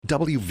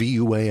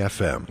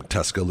WVUA-FM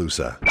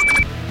Tuscaloosa.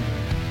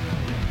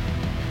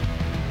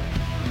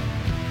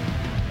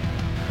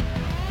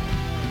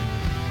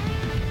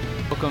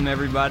 Welcome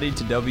everybody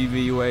to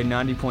WVUA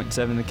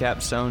 90.7 The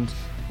Capstone's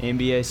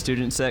NBA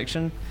student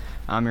section.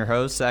 I'm your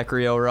host,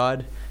 Zachary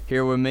Elrod.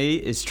 Here with me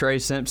is Trey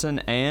Simpson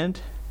and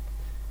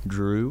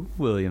Drew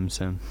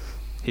Williamson.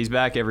 He's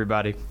back,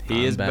 everybody.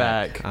 He is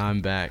back.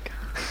 I'm back.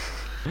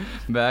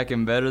 Back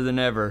and better than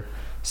ever.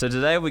 So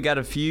today we got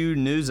a few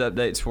news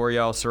updates for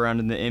y'all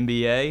surrounding the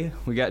NBA.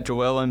 We got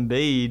Joel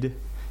Embid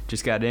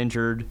just got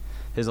injured.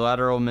 His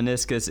lateral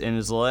meniscus in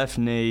his left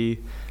knee.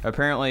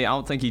 Apparently, I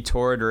don't think he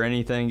tore it or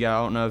anything. I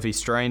don't know if he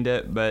strained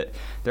it, but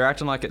they're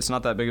acting like it's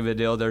not that big of a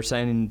deal. They're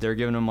saying they're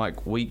giving him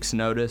like weeks'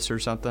 notice or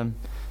something.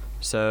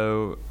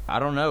 So I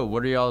don't know.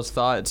 What are y'all's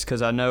thoughts?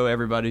 Because I know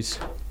everybody's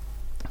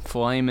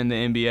flaming the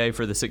NBA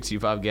for the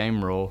 65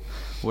 game rule.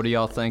 What do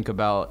y'all think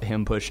about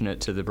him pushing it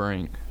to the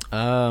brink?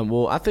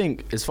 Well, I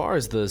think as far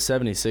as the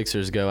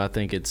 76ers go, I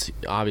think it's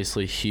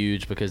obviously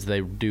huge because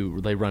they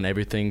run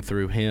everything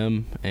through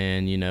him.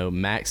 And, you know,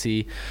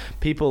 Maxey,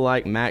 people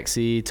like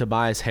Maxey,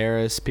 Tobias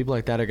Harris, people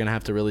like that are going to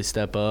have to really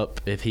step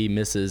up if he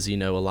misses, you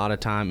know, a lot of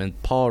time. And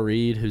Paul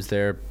Reed, who's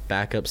their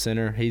backup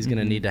center, he's going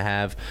to need to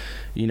have,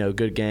 you know,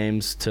 good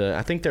games to –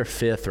 I think they're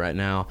fifth right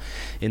now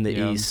in the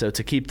East. So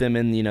to keep them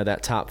in, you know,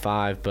 that top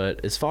five.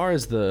 But as far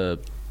as the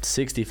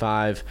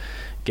 65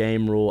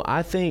 game rule,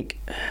 I think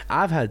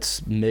I've had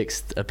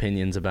mixed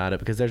opinions about it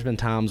because there's been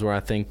times where I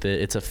think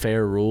that it's a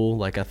fair rule.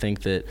 Like I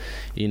think that,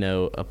 you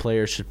know, a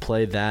player should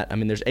play that. I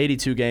mean, there's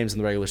 82 games in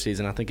the regular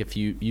season. I think if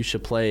you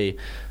should play,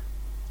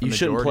 you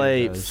shouldn't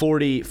play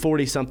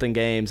 40 something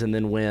games and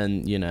then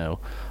win, you know,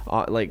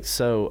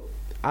 so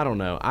I don't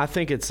know. I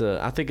think it's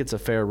a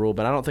fair rule,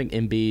 but I don't think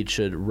Embiid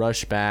should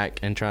rush back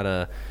and try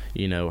to,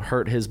 you know,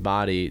 hurt his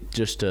body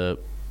just to,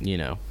 you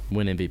know,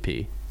 win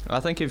MVP. I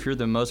think if you're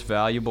the most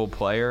valuable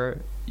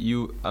player,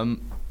 the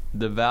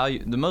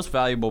most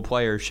valuable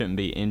player shouldn't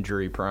be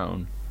injury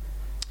prone,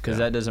 because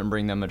that doesn't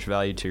bring that much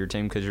value to your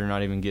team because you're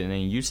not even getting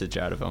any usage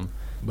out of them.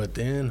 But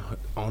then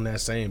on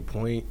that same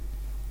point,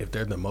 if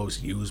they're the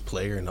most used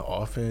player in the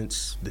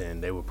offense,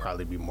 then they would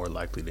probably be more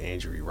likely to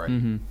injury, right?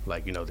 Mm-hmm.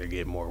 Like, you know, they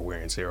get more wear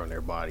and tear on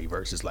their body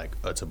versus like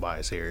a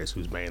Tobias Harris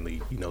who's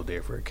mainly, you know,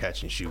 there for a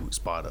catch and shoot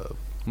spot up.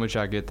 Which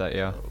I get that,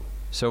 yeah.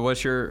 So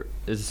what's your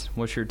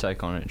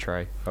take on it,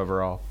 Trey,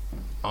 overall?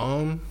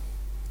 I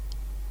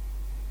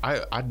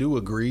do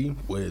agree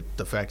with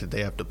the fact that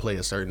they have to play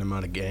a certain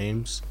amount of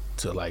games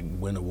to like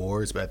win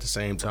awards, but at the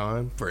same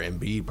time, for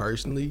Embiid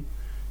personally,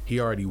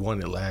 he already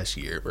won it last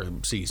year or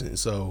season.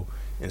 So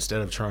instead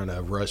of trying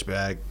to rush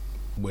back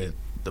with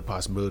the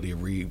possibility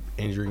of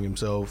re-injuring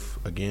himself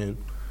again,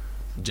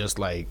 just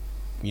like,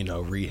 you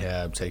know,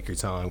 rehab, take your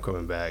time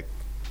coming back.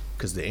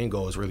 Because the end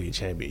goal is really a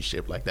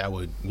championship. Like, that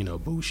would, you know,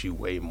 boost you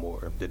way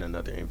more than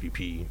another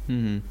MVP.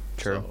 Mm-hmm.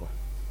 True. So.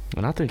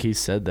 And I think he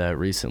said that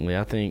recently.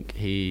 I think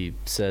he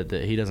said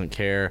that he doesn't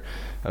care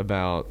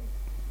about,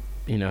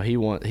 you know,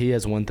 he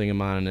has one thing in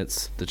mind, and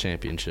it's the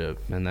championship.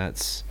 And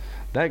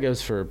that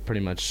goes for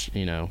pretty much,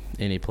 you know,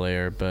 any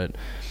player. But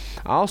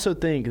I also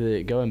think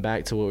that going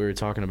back to what we were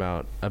talking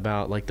about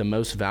like the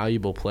most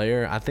valuable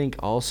player, I think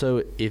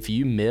also if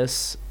you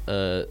miss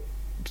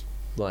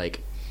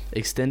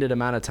extended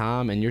amount of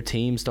time and your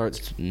team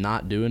starts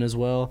not doing as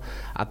well,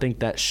 I think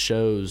that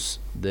shows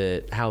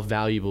that how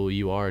valuable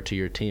you are to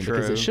your team. True.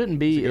 Because it shouldn't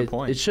be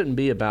it shouldn't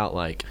be about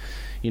like,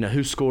 you know,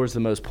 who scores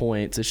the most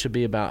points. It should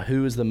be about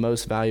who is the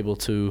most valuable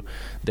to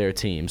their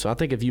team. So I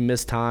think if you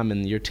miss time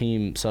and your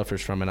team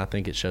suffers from it, I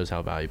think it shows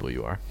how valuable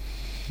you are.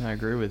 I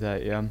agree with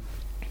that, yeah.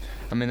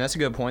 I mean, that's a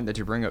good point that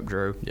you bring up,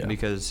 Drew,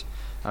 because,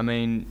 I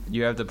mean,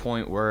 you have the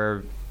point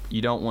where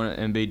you don't want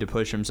Embiid to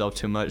push himself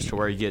too much to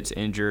where he gets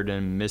injured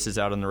and misses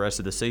out on the rest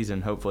of the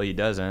season. Hopefully he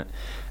doesn't.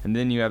 And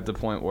then you have the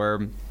point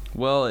where,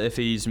 well, if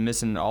he's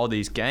missing all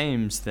these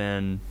games,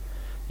 then,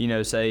 you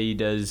know, say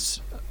he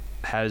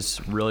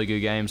has really good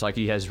games, like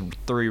he has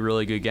 3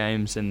 really good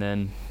games, and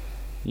then,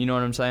 you know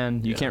what I'm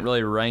saying? You can't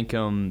really rank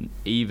them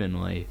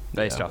evenly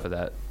based off of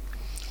that.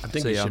 I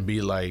think it should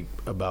be, like,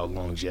 about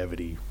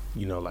longevity,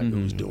 you know, like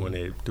who's doing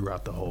it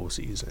throughout the whole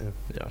season.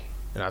 Yeah.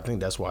 And I think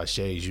that's why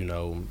Shai's, you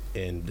know,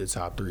 in the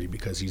top 3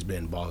 because he's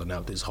been balling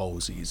out this whole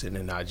season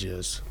and not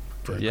just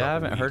for a couple I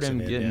haven't heard weeks him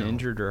and getting down.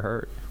 injured or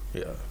hurt.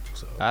 Yeah.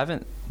 So.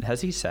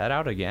 Has he sat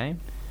out a game?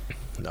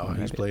 No,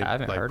 he's played I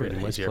haven't like heard pretty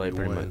it. much He's played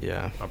every pretty one. much,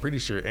 yeah. I'm pretty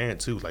sure Ant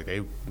too. Like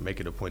they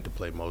make it a point to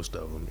play most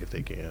of them if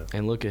they can.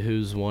 And look at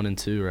who's 1 and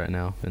 2 right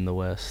now in the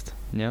West.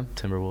 Yeah.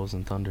 Timberwolves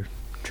and Thunder.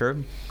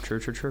 True.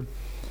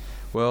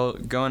 Well,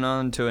 going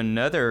on to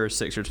another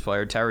Sixers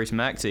player, Tyrese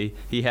Maxey,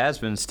 he has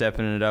been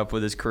stepping it up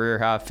with his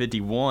career-high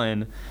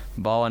 51,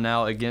 balling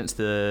out against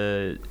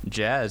the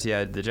Jazz.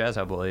 Yeah, the Jazz,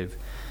 I believe.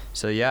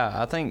 So, yeah,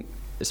 I think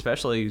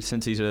especially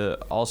since he's an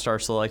all-star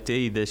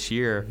selectee this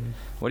year,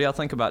 what do y'all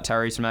think about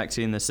Tyrese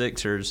Maxey and the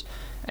Sixers?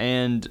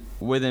 And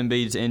with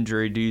Embiid's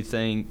injury, do you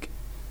think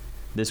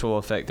this will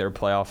affect their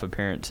playoff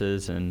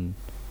appearances? And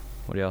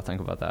what do y'all think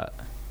about that?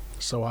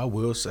 So I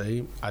will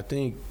say, I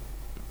think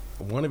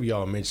one of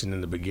y'all mentioned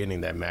in the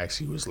beginning that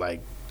Maxey was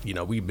like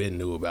we've been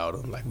knew about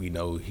him. Like, we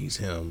know he's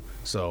him.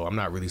 So I'm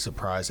not really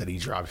surprised that he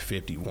dropped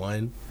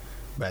 51.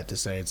 But at the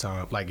same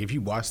time, like, if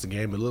you watch the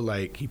game, it looked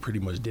like he pretty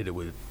much did it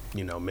with,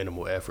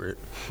 minimal effort.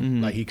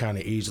 Mm-hmm. Like, he kind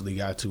of easily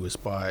got to his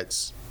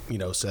spots,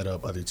 set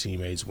up other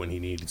teammates when he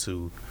needed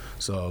to.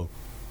 So,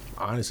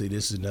 honestly,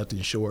 this is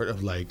nothing short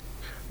of, like,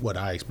 what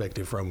I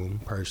expected from him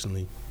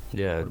personally.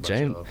 Yeah,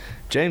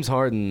 James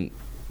Harden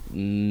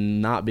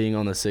not being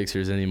on the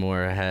Sixers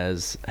anymore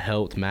has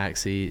helped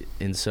Maxey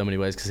in so many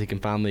ways because he can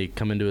finally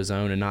come into his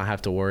own and not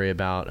have to worry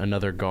about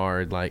another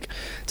guard like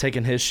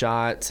taking his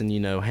shots and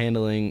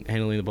handling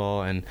the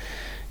ball. And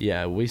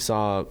yeah, we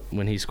saw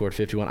when he scored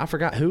 51. I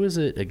forgot who was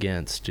it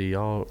against. Do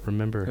y'all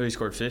remember who he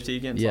scored 50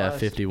 against? Yeah, last?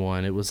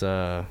 51. It was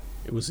the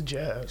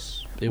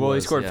Jazz.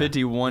 He scored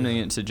 51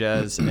 against the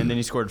Jazz, and then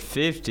he scored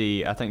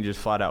 50. I think just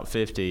flat out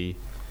 50.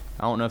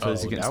 I don't know if it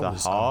was against the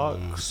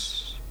Hawks.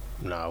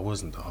 No, it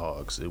wasn't the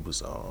Hawks. It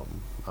was I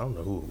don't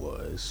know who it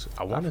was.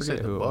 I want to say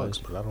the Bucks,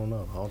 but I don't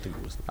know. I don't think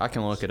it was. I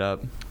can look it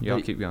up.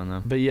 Y'all keep going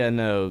though. But yeah,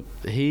 no,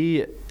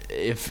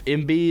 if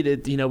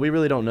Embiid, we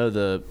really don't know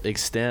the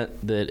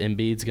extent that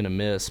Embiid's gonna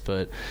miss,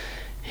 but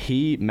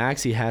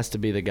Maxey has to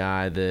be the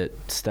guy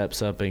that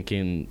steps up and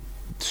can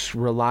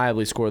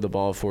reliably score the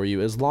ball for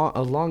you,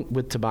 along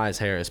with Tobias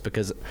Harris,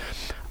 because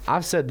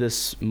I've said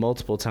this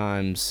multiple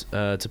times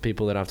to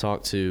people that I've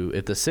talked to.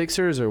 If the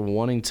Sixers are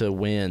wanting to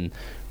win,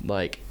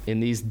 like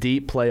in these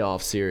deep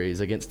playoff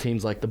series against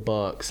teams like the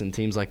Bucks and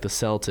teams like the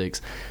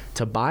Celtics,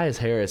 Tobias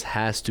Harris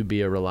has to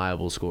be a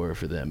reliable scorer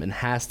for them and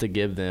has to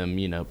give them,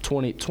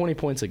 20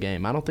 points a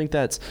game. I don't think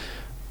that's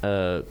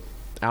an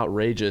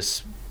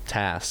outrageous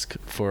task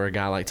for a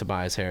guy like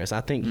Tobias Harris.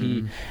 I think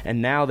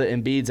and now that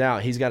Embiid's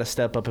out, he's got to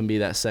step up and be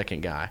that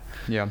second guy.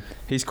 Yeah.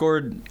 He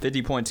scored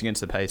 50 points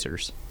against the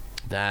Pacers.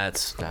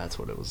 That's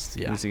what it was.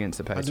 Yeah, it was against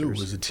the Pacers. I knew it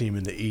was a team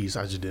in the East.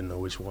 I just didn't know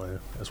which one.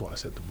 That's why I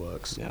said the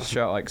Bucks. Yeah.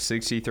 Shot like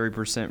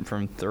 63%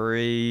 from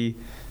three,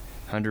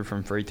 100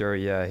 from free throw.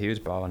 Yeah, he was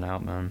balling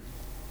out, man.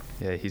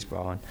 Yeah, he's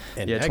balling.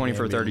 And 20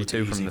 for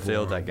 32 from the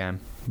field that game.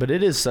 But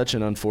it is such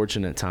an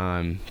unfortunate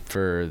time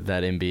for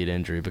that Embiid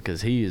injury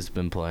because he has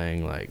been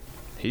playing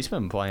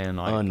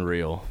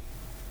unreal.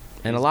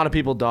 And a lot of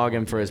people dog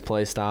him for his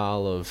play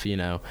style of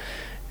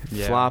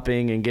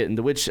flopping and getting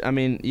which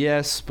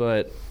yes,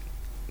 but.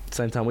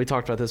 Same time, we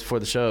talked about this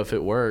before the show. If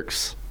it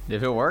works, it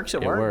works. I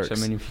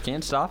mean, if you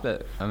can't stop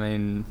it,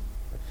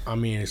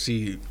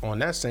 see, on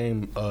that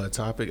same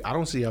topic, I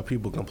don't see how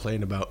people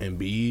complain about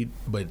Embiid,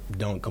 but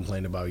don't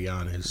complain about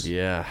Giannis.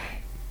 Yeah.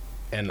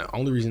 And the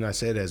only reason I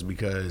say that is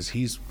because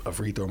he's a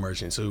free throw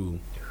merchant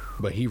too,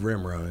 but he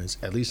rim runs.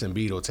 At least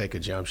Embiid will take a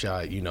jump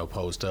shot,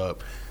 post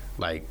up.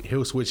 Like,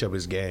 he'll switch up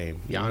his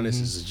game.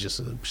 Giannis is just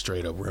a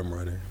straight up rim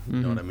runner. You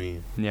know what I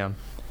mean? Yeah.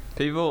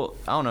 People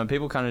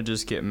kind of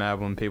just get mad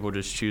when people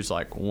just choose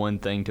like one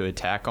thing to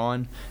attack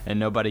on and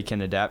nobody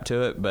can adapt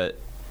to it, but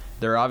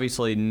they're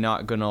obviously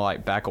not going to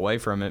like back away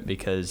from it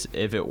because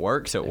if it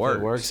works, it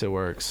works. It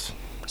works.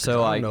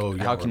 So like,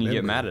 how can you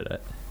get mad at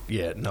it?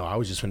 Yeah, no, I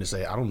was just going to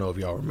say, I don't know if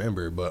y'all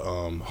remember, but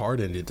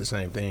Harden did the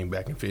same thing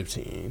back in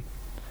 15.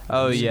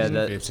 Oh, yeah.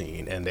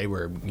 15, and they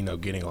were,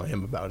 getting on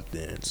him about it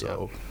then.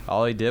 So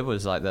all he did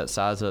was like that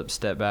size up,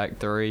 step back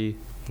three,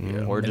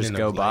 or just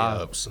go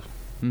by.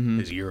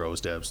 His Euro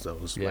steps,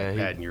 those like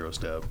patent Euro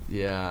step.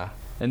 Yeah.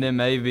 And then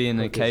maybe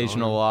an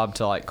occasional lob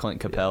to like Clint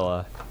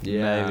Capella.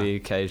 Yeah. Maybe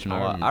occasional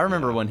lob. I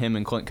remember when him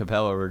and Clint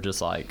Capella were just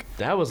like.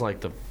 That was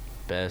like the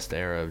best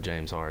era of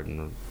James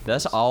Harden.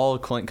 That's all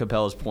Clint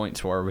Capella's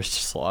points were, was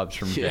just lobs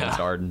from James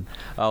Harden.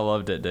 I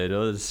loved it, dude. It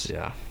was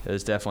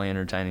definitely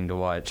entertaining to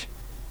watch.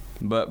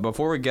 But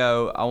before we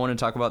go, I want to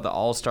talk about the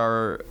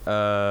All-Star.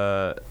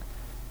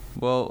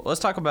 Well, let's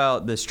talk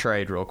about this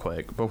trade real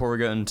quick before we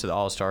go into the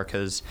All-Star,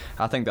 because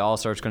I think the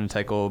All-Star is going to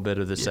take a little bit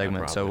of this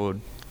segment, probably. So we'll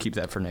keep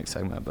that for next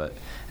segment. But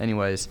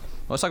anyways,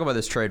 let's talk about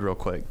this trade real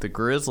quick. The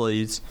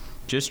Grizzlies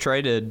just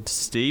traded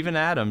Steven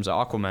Adams,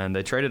 Aquaman.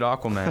 They traded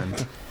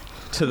Aquaman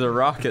to the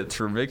Rockets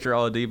for Victor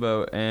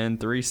Oladipo and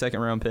 3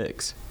 second-round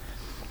picks.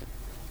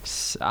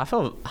 I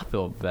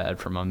feel bad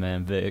for my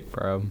man Vic,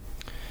 bro.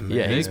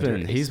 Yeah,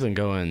 he's been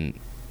going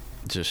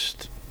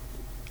just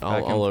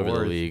all over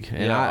the league,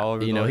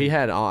 and he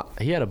had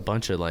a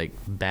bunch of like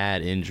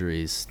bad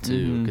injuries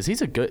too, because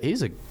he's a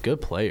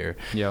good player.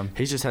 Yeah,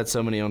 he's just had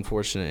so many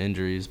unfortunate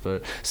injuries,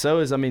 but so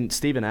is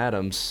Steven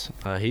Adams.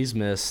 He's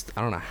missed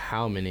I don't know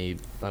how many.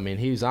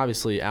 He's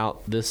obviously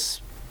out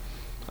this.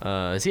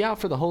 Is he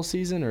out for the whole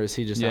season, or is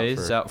he just? Yeah,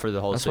 he's out for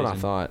the whole season.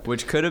 That's what I thought.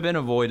 Which could have been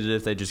avoided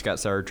if they just got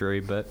surgery,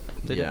 but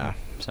they didn't.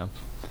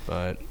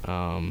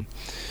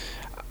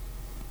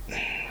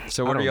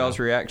 So what are y'all's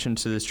reaction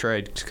to this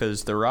trade?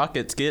 Because the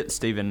Rockets don't get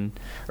Steven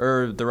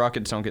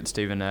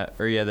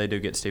they do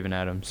get Steven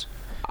Adams.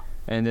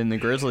 And then the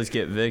Grizzlies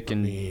get Vic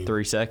in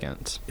 3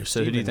 seconds. If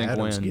so who do you think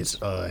Adams wins?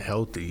 Gets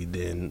healthy,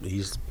 then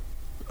he's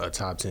a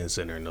top 10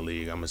 center in the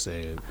league. I'm gonna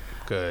say it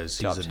because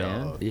he's a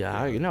dog. Yeah,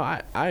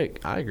 I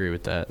agree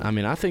with that. I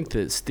mean, I think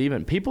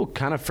that people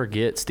kind of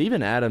forget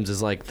Steven Adams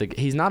is like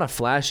he's not a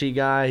flashy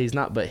guy.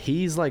 But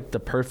he's like the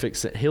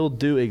perfect. He'll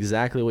do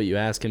exactly what you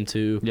ask him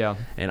to. Yeah.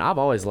 And I've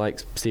always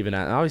liked Steven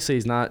Adams. Obviously,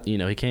 he's not.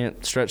 He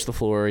can't stretch the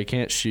floor. He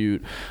can't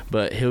shoot,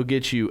 but he'll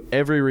get you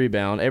every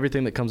rebound,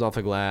 everything that comes off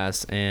the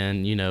glass,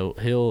 and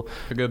he'll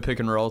a good pick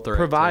and roll threat.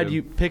 Provide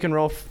you pick and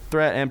roll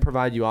threat and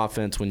provide you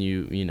offense when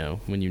you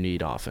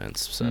need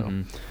offense.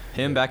 So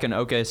him back in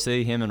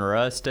OKC, him and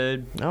Russ,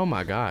 dude. Oh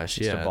my gosh,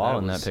 yeah, the ball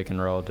in that pick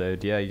and roll,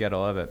 dude. Yeah, you gotta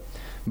love it.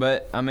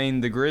 But I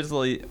mean, the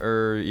Grizzlies,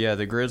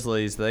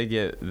 they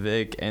get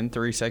Vic and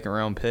 3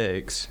 second-round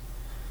picks.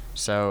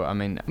 So I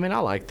mean, I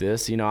like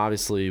this.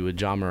 Obviously with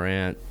John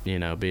Morant,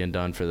 being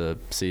done for the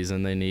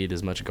season, they need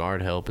as much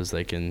guard help as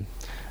they can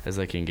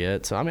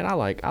get. So I mean, I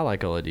like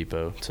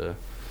Oladipo to.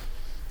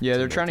 Yeah,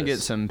 they're trying to get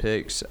some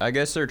picks. I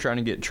guess they're trying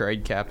to get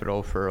trade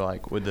capital for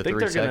with the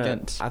 3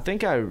 seconds. I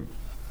think I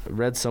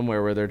read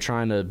somewhere where they're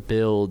trying to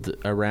build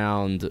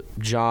around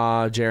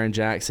Ja, Jaren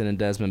Jackson, and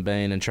Desmond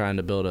Bane, and trying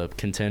to build a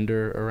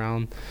contender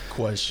around.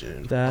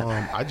 Question.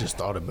 That. I just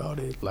thought about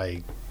it.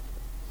 Like,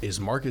 is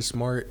Marcus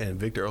Smart and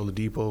Victor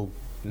Oladipo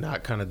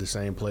not kind of the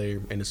same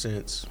player in a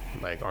sense?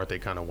 Like, aren't they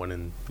kind of one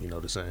and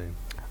the same?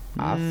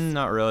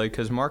 Not really,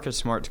 because Marcus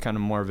Smart's kind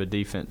of more of a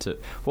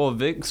defensive. Well,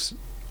 Vic's.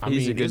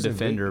 He's a good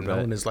defender, Vic but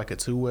known as like a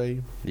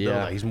two-way.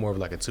 Yeah, he's more of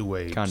like a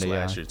two-way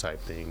slasher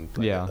type thing.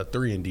 Like a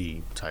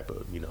 3-and-D type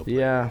of player.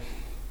 Yeah,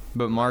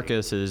 but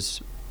Marcus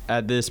is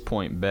at this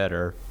point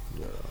better.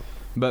 Yeah.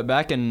 But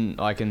back in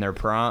their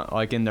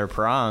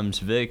primes,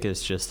 Vic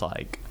is just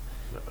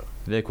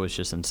Vic was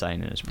just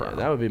insane in his prime.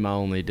 Yeah, that would be my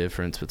only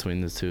difference between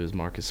the two is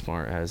Marcus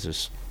Smart has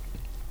just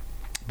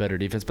better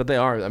defense, but they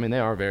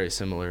are very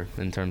similar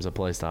in terms of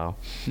play style.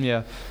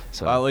 Yeah,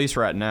 so at least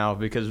right now,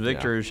 because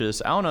Victor is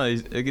just, I don't know,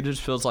 it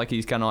just feels like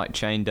he's kind of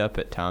chained up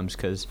at times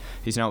because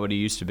he's not what he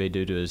used to be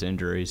due to his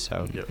injuries.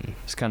 So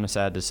it's kind of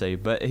sad to see,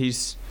 but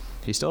he's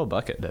still a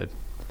bucket, dude.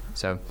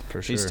 So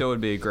for sure, he still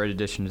would be a great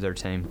addition to their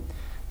team.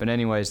 But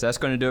anyways, that's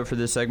going to do it for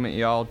this segment,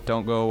 y'all.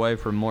 Don't go away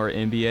for more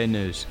NBA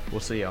news.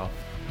 We'll see y'all.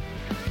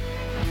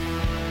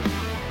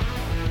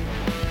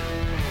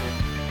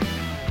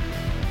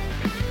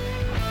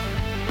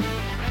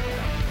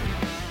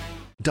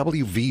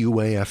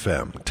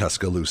 WVUA-FM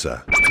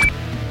Tuscaloosa.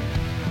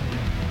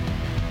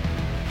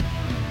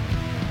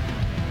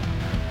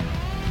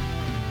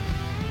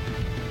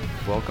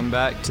 Welcome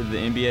back to the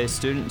NBA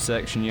student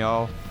section,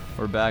 y'all.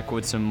 We're back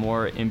with some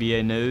more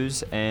NBA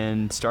news,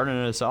 and starting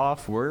us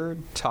off, we're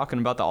talking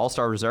about the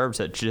All-Star reserves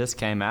that just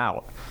came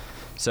out.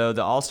 So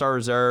the All-Star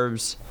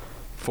reserves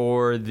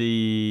for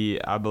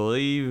I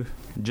believe,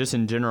 just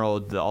in general,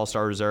 the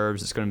All-Star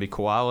reserves, it's going to be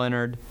Kawhi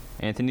Leonard,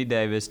 Anthony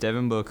Davis,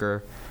 Devin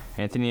Booker,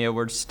 Anthony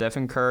Edwards,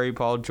 Stephen Curry,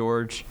 Paul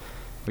George.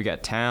 We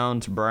got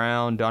Towns,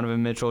 Brown,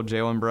 Donovan Mitchell,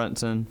 Jalen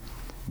Brunson,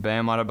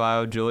 Bam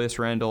Adebayo, Julius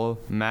Randle,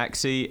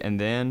 Maxey,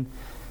 and then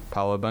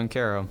Paolo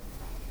Banchero.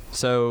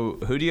 So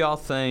who do y'all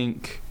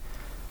think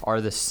are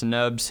the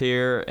snubs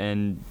here,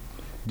 and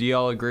do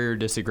y'all agree or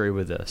disagree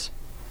with this?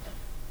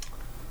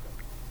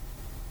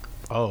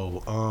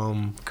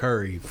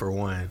 Curry, for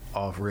one,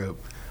 off rip.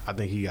 I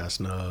think he got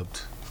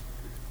snubbed.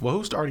 Well,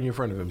 who's starting in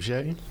front of him,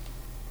 Shea?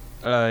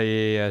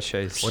 Yeah,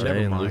 Shea. Well,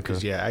 never mind,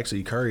 because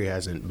actually Curry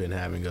hasn't been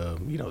having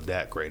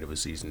that great of a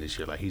season this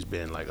year. Like, he's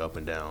been up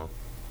and down.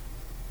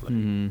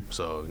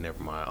 So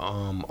never mind.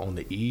 On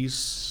the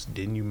East,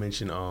 didn't you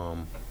mention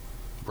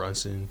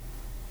Brunson?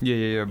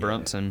 Yeah,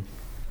 Brunson.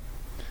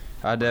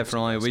 I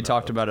definitely. We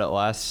talked about it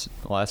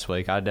last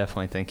week. I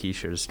definitely think he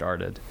should have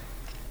started.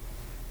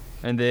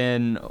 And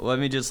then let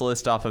me just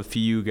list off a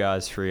few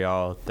guys for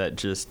y'all that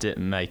just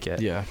didn't make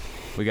it. Yeah,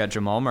 we got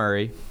Jamal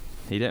Murray.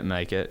 He didn't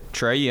make it.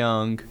 Trey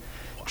Young.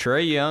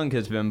 Trey Young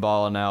has been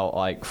balling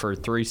out for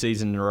 3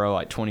 seasons in a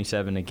row,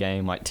 27 a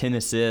game, 10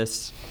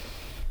 assists.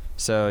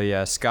 So,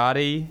 yeah,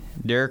 Scotty,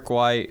 Derek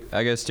White.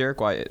 I guess Derek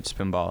White's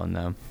been balling,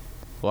 though.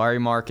 Larry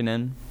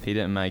Markkinen, he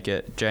didn't make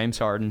it. James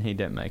Harden, he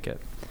didn't make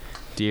it.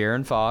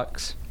 De'Aaron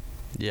Fox.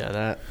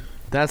 Yeah,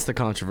 that's the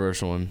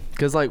controversial one.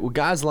 Because,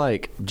 guys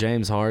like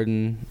James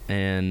Harden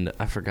and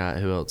I forgot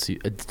who else,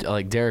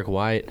 Derek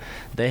White,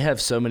 they have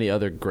so many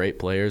other great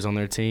players on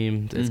their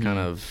team. It's kind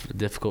of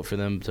difficult for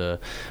them to.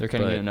 They're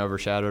kind of getting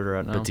overshadowed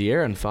right now. But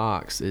De'Aaron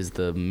Fox is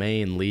the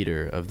main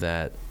leader of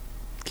that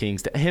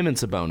Kings. Him and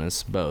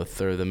Sabonis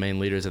both are the main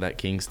leaders of that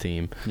Kings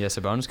team. Yeah,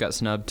 Sabonis got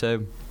snubbed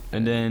too.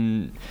 And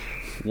then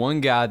one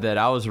guy that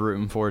I was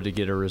rooting for to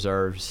get a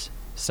reserves,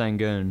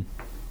 Sengun.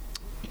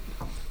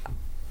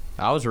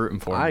 I was rooting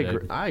for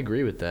him. I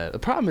agree with that. The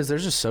problem is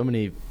there's just so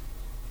many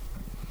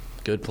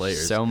good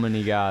players. So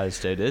many guys,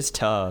 dude. It's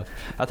tough.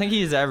 I think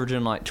he's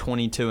averaging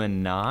 22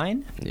 and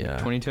 9. Yeah.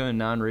 22 and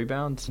 9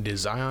 rebounds. Did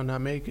Zion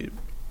not make it?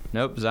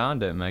 Nope, Zion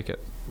didn't make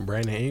it.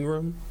 Brandon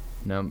Ingram?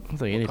 No. I don't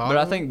think But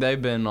I think they've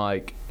been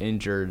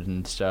injured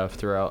and stuff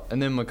throughout.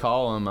 And then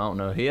McCollum, I don't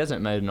know. He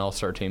hasn't made an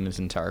All-Star team his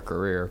entire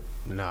career.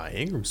 Nah,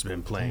 Ingram's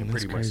been playing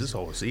pretty much this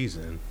whole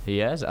season. He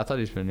has? I thought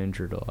he's been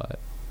injured a lot.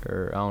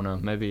 Or I don't know.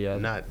 Maybe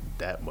Not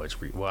that much.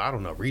 Well, I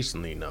don't know.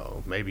 Recently,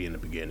 no. Maybe in the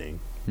beginning.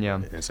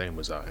 Yeah. And same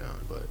with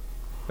Zion, but.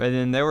 And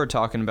then they were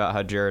talking about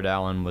how Jared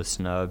Allen was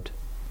snubbed.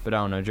 But I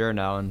don't know. Jared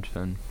Allen's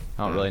been.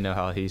 I don't really know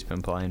how he's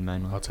been playing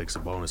mainly. I'll take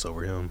Sabonis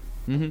over him.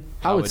 Mm-hmm.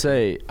 I would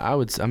say, I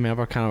mean,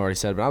 I've kind of already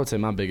said, but I would say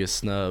my biggest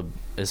snub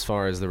as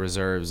far as the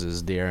reserves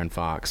is De'Aaron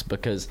Fox,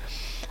 because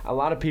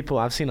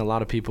I've seen a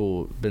lot of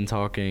people been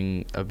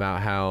talking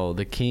about how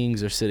the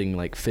Kings are sitting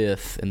like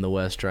 5th in the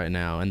West right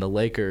now, and the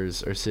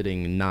Lakers are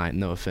sitting 9th.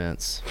 No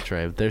offense,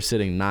 Trey. They're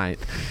sitting 9th.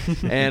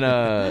 And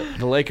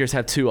the Lakers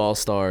have 2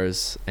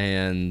 All-Stars,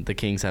 and the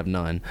Kings have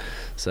none.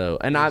 So,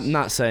 and I'm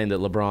not saying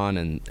that LeBron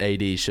and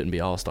AD shouldn't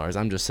be All-Stars.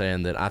 I'm just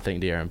saying that I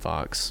think De'Aaron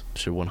Fox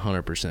should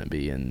 100%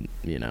 be in,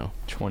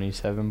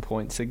 27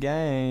 points a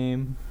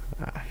game.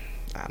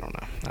 I don't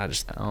know. I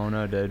don't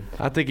know, dude.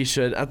 I think he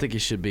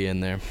should be in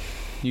there.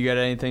 You got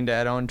anything to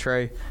add on,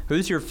 Trey?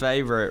 Who's your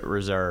favorite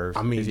reserve?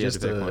 I mean, he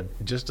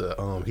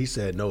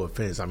said no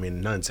offense. I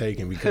mean, none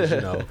taken, because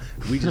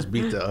we just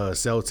beat the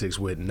Celtics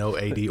with no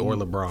AD or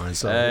LeBron.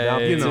 So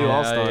hey, 2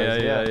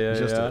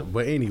 All-Stars.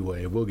 But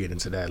anyway, we'll get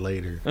into that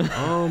later.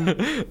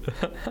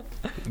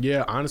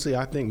 Yeah, honestly,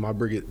 I think my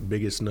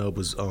biggest snub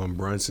was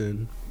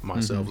Brunson.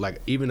 Myself,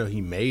 like, even though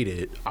he made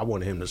it, I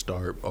wanted him to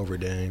start over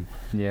Dame.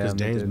 Yeah, because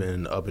Dame's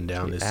been up and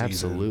down this season.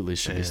 Absolutely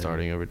should be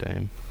starting over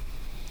Dame.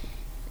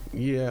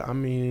 Yeah, I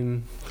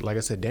mean, like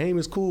I said, Dame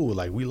is cool.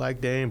 Like, we like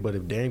Dame, but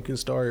if Dame can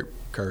start,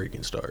 Curry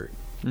can start.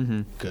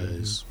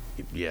 Because,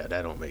 that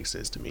don't make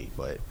sense to me.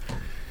 But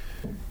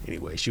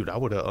anyway, shoot, I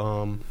would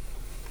have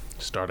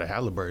started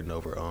Halliburton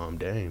over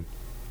Dame.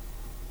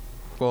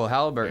 Well,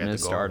 Halliburton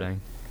is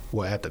starting.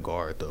 Well, at the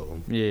guard,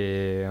 though.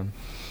 Yeah.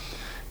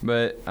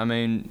 But, I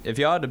mean, if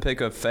y'all had to pick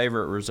a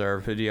favorite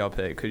reserve, who do y'all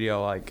pick? Who do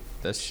y'all like?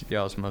 That's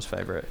y'all's most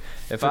favorite.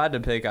 If I had to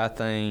pick, I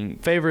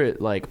think... Favorite,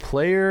 like,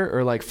 player,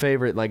 or, like,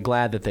 favorite, like,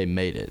 glad that they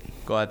made it?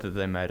 Glad that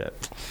they made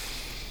it.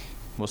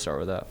 We'll start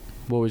with that.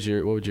 What would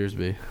yours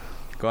be?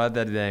 Glad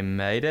that they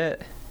made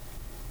it?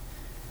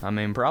 I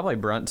mean, probably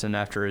Brunson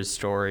after his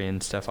story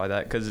and stuff like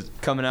that. Because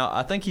coming out,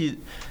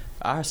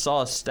 I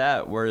saw a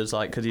stat where it's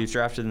like, because he was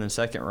drafted in the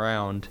 2nd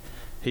round,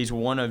 he's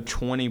one of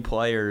 20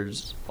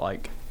 players,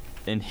 like,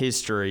 in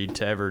history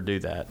to ever do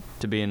that,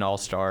 to be an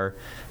all-star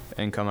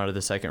and come out of the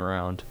 2nd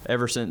round,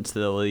 ever since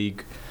the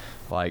league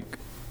like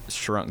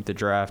shrunk the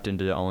draft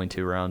into only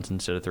 2 rounds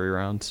instead of 3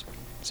 rounds.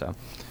 So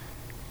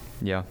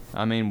yeah,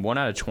 I mean, 1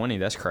 out of 20,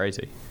 that's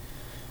crazy.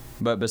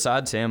 But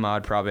besides him,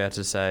 I'd probably have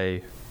to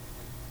say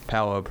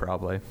Paolo.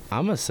 Probably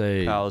I'm gonna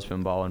say Paolo's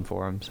been balling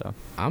for him. So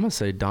I'm gonna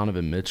say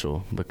Donovan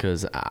Mitchell,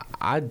 because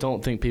I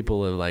don't think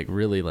people have like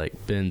really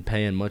like been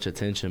paying much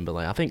attention, but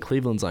like I think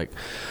Cleveland's like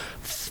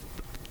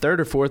 3rd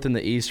or 4th in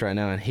the East right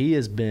now, and he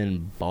has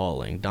been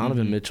balling.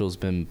 Donovan Mitchell's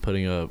been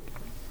putting up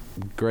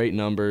great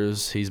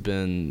numbers. He's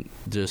been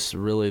just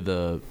really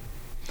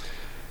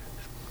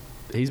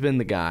he's been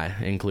the guy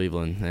in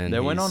Cleveland. And they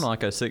went on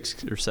like a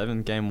 6 or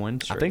 7 game win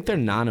streak. I think they're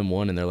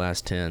 9-1 in their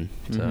last 10.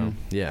 So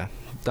yeah,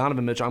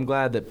 Donovan Mitchell. I'm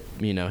glad that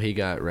he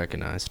got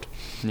recognized.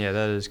 Yeah,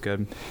 that is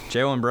good.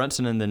 Jalen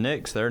Brunson and the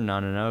Knicks, they're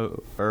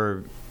 9-0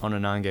 or on a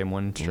 9-game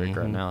win streak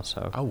right now.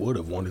 So I would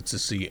have wanted to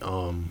see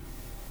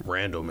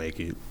Randall make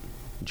it.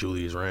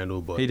 Julius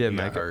Randle, but he did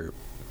make hurt. It.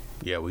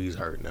 Yeah, well, he's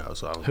hurt now.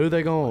 So who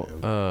they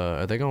going?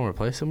 Are they going to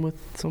replace him with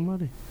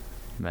somebody?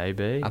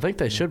 Maybe. I think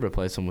they should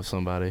replace him with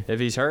somebody. If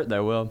he's hurt, they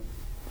will.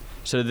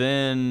 So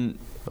then,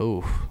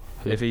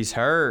 if he's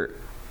hurt,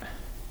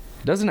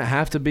 doesn't it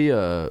have to be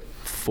a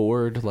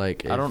forward?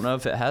 Like, I don't know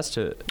if it has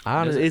to.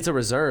 It's a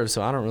reserve,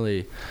 so I don't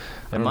really.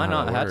 It might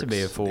not have to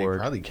be a forward. They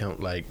probably count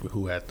like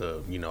who had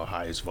the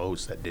highest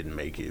votes that didn't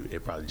make it.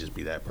 It'd probably just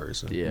be that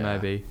person. Yeah,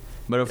 maybe.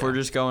 But if we're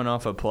just going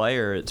off a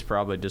player, it's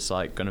probably just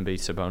like going to be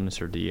Sabonis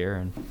or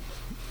De'Aaron.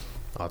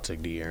 I'll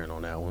take De'Aaron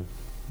on that one.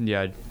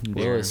 Yeah.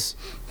 Well,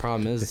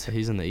 problem is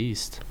he's in the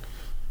East.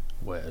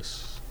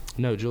 West.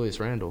 No,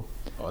 Julius Randle.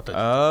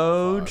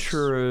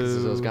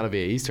 True. So it's got to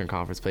be an Eastern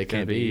Conference, but it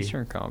can't be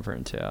Eastern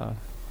Conference. Yeah.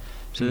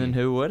 So then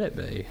who would it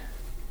be?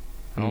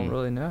 I don't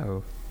really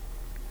know.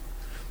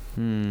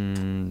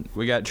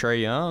 We got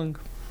Trae Young.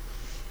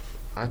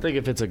 I think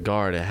if it's a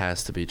guard, it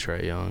has to be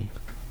Trae Young.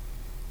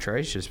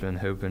 Trey's just been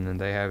hooping,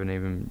 and they haven't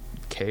even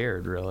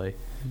cared, really.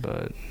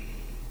 But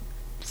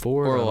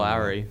or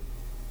Lowry.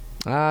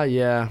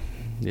 Yeah.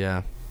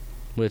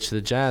 Which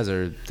the Jazz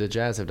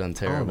have done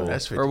terrible.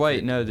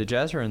 The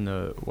Jazz are in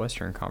the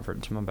Western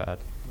Conference. My bad.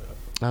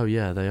 Oh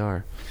yeah, they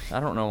are. I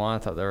don't know why I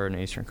thought they were in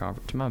the Eastern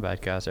Conference. My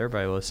bad, guys.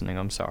 Everybody listening,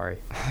 I'm sorry.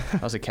 I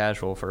was a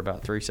casual for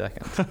about 3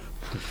 seconds.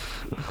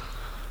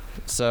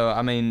 So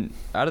I mean,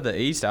 out of the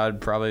East, I'd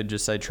probably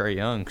just say Trae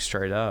Young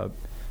straight up.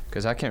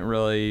 Because I can't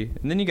really...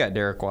 And then you got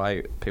Derek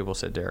White. People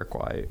said Derek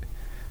White.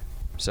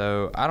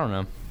 So, I don't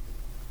know.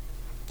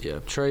 Yeah,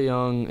 Trae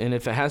Young. And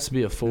if it has to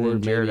be a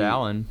forward, Jared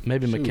Allen.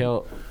 Maybe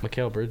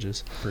Mikal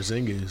Bridges.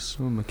 Porzingis.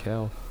 Oh,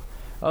 Mikal.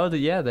 Oh, they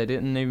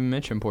didn't even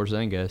mention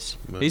Porzingis.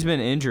 He's been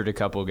injured a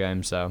couple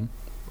games, though.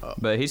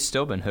 But he's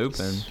still been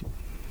hooping.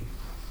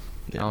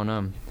 Yeah. I don't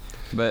know.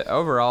 But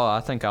overall,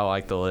 I think I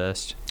like the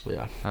list.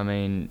 Yeah. I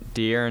mean,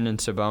 De'Aaron and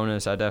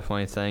Sabonis, I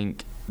definitely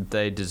think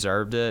they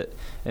deserved it.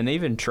 And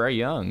even Trae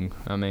Young,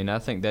 I mean, I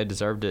think they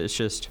deserved it. It's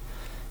just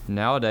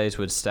nowadays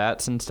with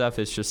stats and stuff,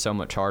 it's just so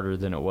much harder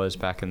than it was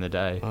back in the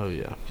day. Oh,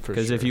 yeah, for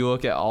Because sure. if you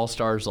look at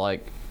All-Stars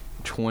like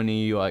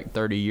 20,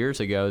 30 years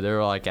ago, they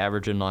were like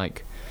averaging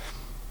like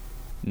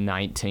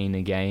 19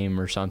 a game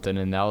or something,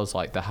 and that was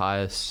like the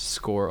highest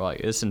score.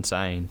 Like, it's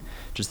insane,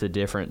 just the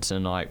difference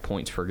in like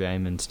points per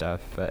game and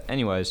stuff. But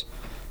anyways,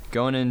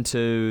 going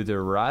into the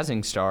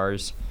Rising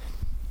Stars,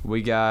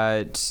 we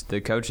got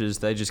the coaches.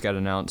 They just got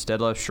announced: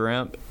 Deadlift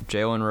Shrimp,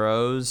 Jalen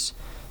Rose,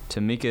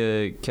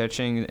 Tamika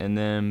Catching, and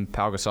then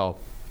Pau Gasol.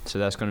 So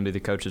that's going to be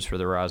the coaches for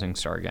the Rising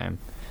Star game.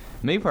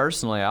 Me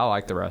personally, I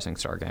like the Rising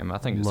Star game. I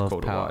think it's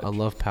cool to watch. I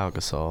love Pau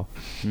Gasol.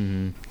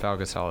 Mm-hmm. Pau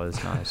Gasol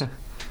is nice.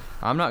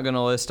 I'm not going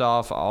to list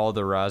off all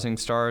the Rising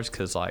Stars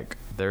because, like,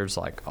 there's,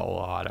 like, a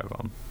lot of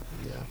them.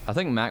 Yeah. I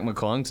think Mac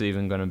McClung's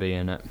even going to be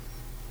in it.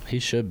 He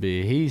should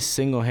be. He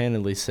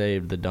single-handedly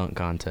saved the dunk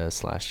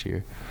contest last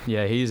year.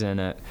 Yeah, he's in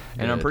it.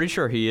 And I'm pretty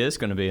sure he is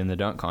going to be in the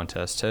dunk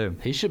contest, too.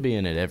 He should be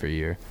in it every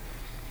year.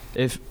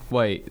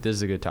 Wait, this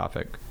is a good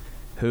topic.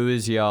 Who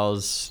is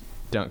y'all's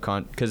dunk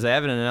contest? Because they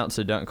haven't announced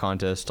the dunk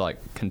contest, like,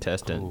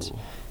 contestants. Ooh.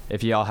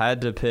 If y'all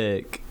had to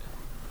pick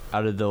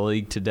out of the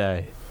league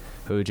today,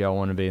 who would y'all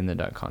want to be in the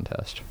dunk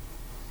contest?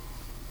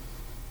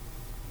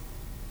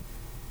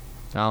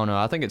 I don't know.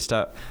 I think it's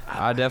tough.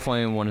 I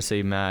definitely want to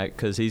see Mac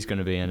because he's going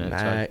to be in it.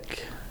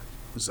 Mac.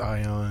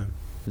 Zion.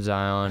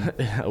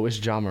 I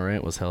wish Ja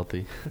Morant was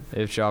healthy.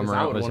 If Ja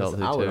Morant was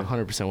healthy, I would too.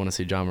 100% want to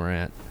see Ja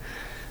Morant.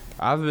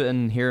 I've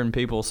been hearing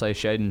people say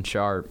Shaedon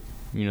Sharp,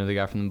 you know, the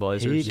guy from the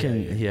Blazers. He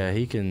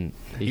can.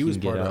 He was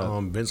get part up.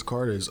 of Vince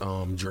Carter's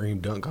Dream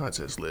Dunk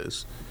Contest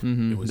list.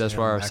 Mm-hmm. It was That's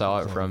him, where I Mac saw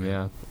it McClung, from,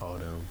 yeah. All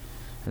them.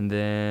 And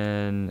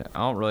then I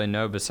don't really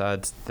know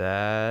besides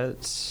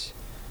that.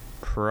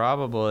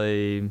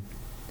 Probably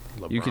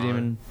LeBron. you could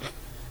even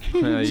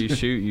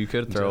you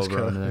could throw Just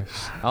LeBron in go. there.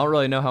 I don't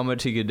really know how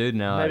much he could do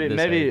now. at this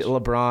Maybe age.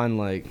 LeBron,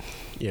 like,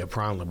 Yeah,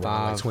 prime LeBron,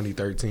 Five. like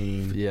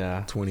 2013,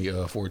 yeah.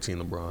 2014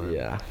 LeBron.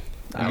 Yeah.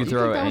 You could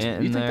throw Ant in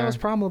You think there. that was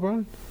prime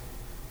LeBron?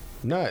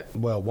 Not,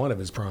 well, one of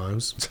his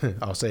primes.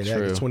 I'll say that.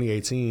 True. 'Cause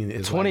 2018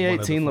 is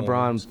 2018 like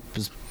one of LeBron the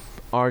was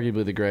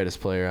arguably the greatest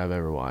player I've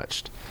ever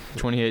watched.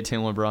 2018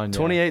 LeBron. Yeah.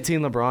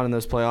 2018 LeBron in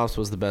those playoffs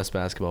was the best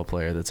basketball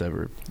player that's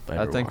ever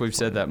I think we've watched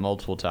said play. that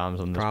multiple times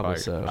on this Probably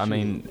podcast. so. I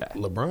mean,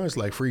 LeBron's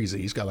like Freezy.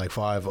 He's got like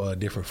 5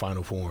 different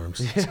final forms.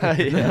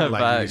 Yeah.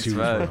 Like facts, you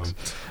can choose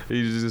facts.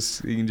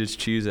 from. You can just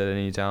choose at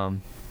any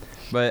time.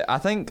 But I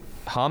think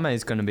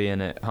Jame's going to be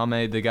in it.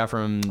 Jame, the guy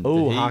from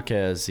Oh, the Heat.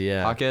 Jaquez,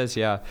 yeah. Jaquez,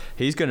 yeah.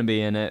 He's going to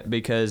be in it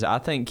because I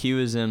think he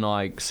was in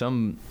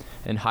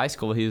in high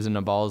school, he was in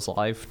a Balls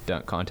Life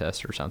dunk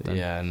contest or something.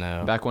 Yeah, I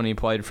know. Back when he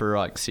played for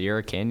like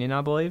Sierra Canyon,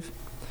 I believe.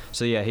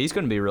 So yeah, he's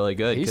going to be really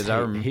good because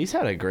He's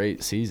had a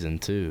great season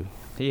too.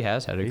 he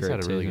has had a He's great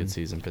had a really season. good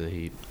season for the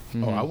Heat.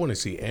 Mhm. Oh, I want to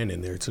see Ant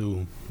in there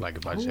too. Like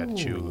if I just had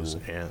to choose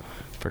Ant. Ant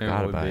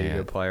Forgot would about be a good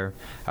it. player.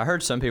 I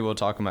heard some people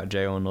talking about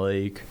Jalen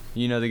League.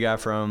 You know the guy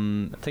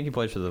from, I think he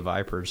plays for the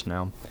Vipers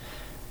now.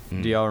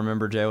 Do y'all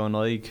remember Jalen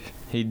League?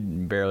 He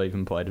barely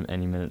even played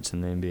any minutes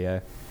in the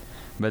NBA.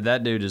 But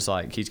that dude is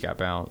like, he's got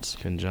bounce.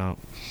 Can jump.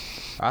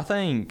 I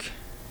think,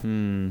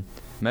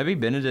 maybe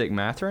Benedict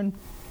Mathurin.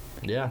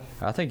 Yeah.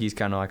 I think he's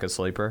kind of like a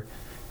sleeper.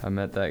 I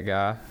met that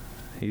guy.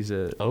 He's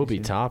a Obi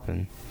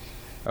Toppin.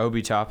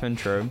 Obi Toppin,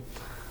 true.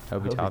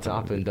 Obi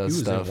Toppin He does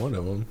was stuff. in one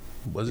of them.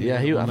 Wasn't Yeah,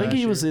 in I think last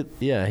he was year? it.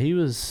 Yeah, he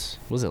was.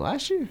 Was it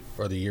last year?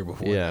 Or the year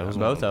before. Yeah, that. it was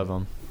Both of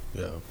them.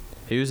 Yeah.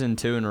 He was in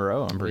 2 in a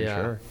row, I'm pretty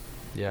Yeah. sure.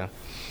 Yeah.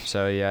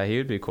 So, yeah, he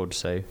would be cool to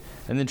see.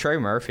 And then Trey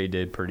Murphy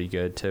did pretty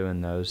good, too,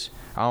 in those.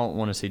 I don't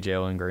want to see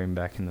Jalen Green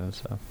back in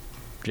those, though.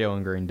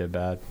 Jalen Green did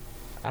bad.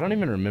 I don't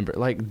even remember.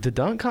 Like the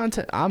dunk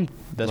contest.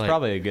 That's like,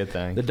 probably a good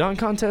thing. The dunk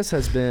contest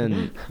has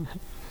been.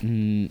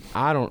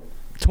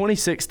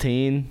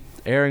 2016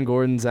 Aaron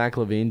Gordon Zach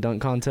LaVine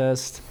dunk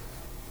contest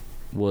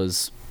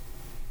was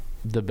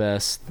the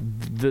best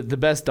the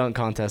best dunk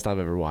contest I've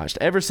ever watched.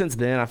 Ever since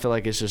then, I feel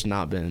like it's just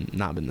not been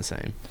the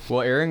same.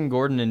 Well, Aaron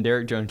Gordon and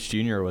Derrick Jones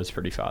Jr. was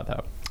pretty fun,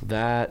 though.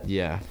 That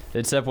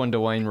Except when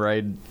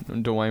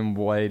Dwayne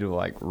Wade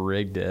like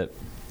rigged it.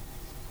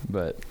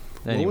 But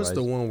What anyways, was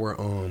the one where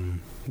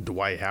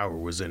Dwight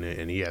Howard was in it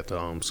and he had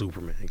the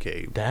Superman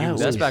cape? That He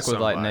was that's was back with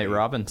like somebody. Nate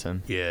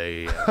Robinson.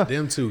 Yeah.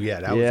 Them two,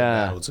 yeah, that was a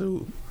Yeah. battle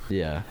too.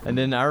 yeah And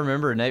then I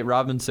remember Nate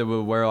Robinson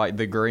would wear like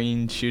the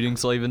green shooting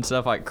sleeve and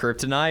stuff like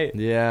kryptonite.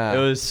 yeah. It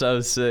was so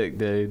sick,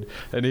 dude.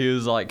 And he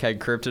was like had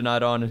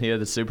kryptonite on and he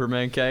had the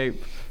Superman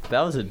cape.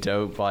 That was a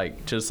dope,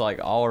 like just like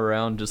all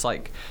around, just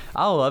like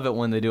I love it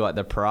when they do like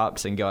the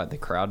props and go like the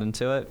crowd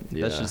into it.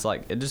 That's Yeah. just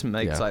like it just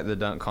makes Yeah. like the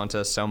dunk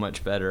contest so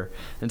much better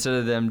instead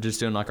of them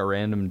just doing like a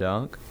random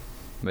dunk.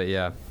 But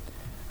yeah,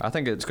 I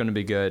think it's going to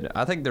be good.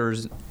 I think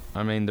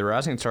the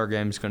Rising Star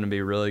game is going to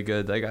be really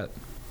good. They got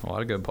a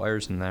lot of good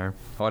players in there,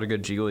 a lot of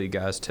good G League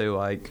guys too.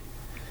 Like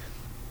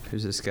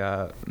who's this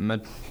guy?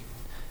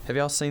 Have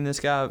y'all seen this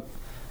guy,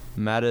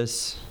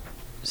 Mattis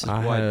This is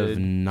I white have dude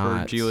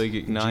not. for G League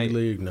Ignite. G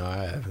League? No, I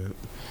haven't.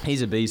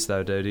 He's a beast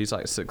though, dude. He's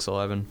like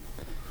 6'11".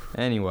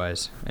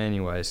 Anyways,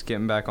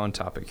 getting back on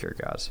topic here,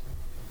 guys.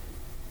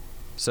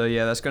 So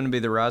yeah, that's going to be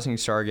the Rising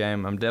Star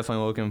game. I'm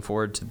definitely looking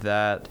forward to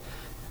that.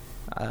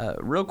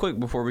 Real quick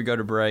before we go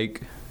to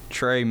break,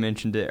 Trey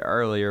mentioned it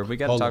earlier. We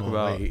got to talk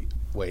about.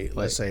 Wait,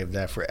 let's save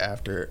that for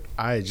after.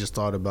 I had just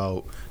thought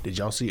about. Did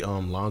y'all see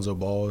Lonzo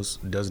Balls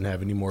doesn't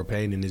have any more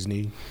pain in his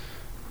knee?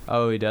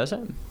 Oh, he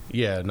doesn't?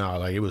 Yeah, no,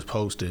 like it was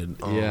posted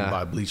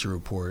by Bleacher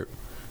Report.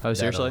 Oh,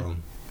 seriously?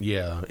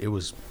 Yeah, it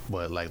was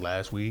like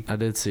last week. I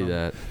did see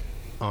that.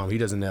 He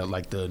doesn't have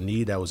like the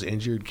knee that was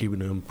injured,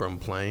 keeping him from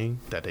playing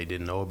that they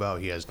didn't know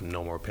about. He has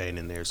no more pain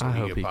in there, so I he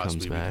hope could he possibly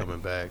comes be back. coming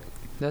back.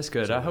 That's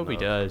good. I hope he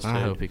does. I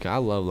dude. hope he can. I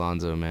love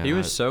Lonzo, man. He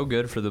was so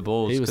good for the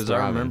Bulls He was because I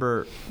thriving.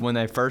 remember when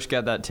they first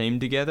got that team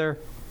together,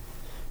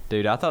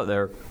 dude. I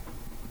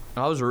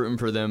was rooting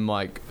for them.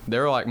 Like they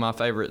were like my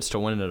favorites to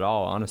win it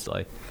all,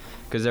 honestly,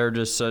 because they were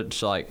just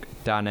such like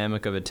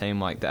dynamic of a team.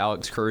 Like the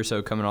Alex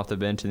Caruso coming off the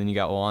bench, and then you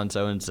got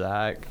Lonzo and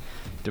Zach.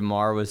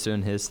 DeMar was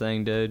doing his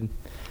thing, dude.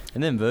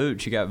 And then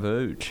Vooch, you got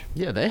Vooch.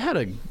 Yeah, they had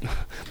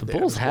the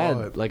Bulls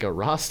had like a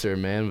roster,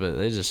 man, but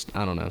they just,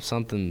 I don't know,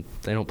 something,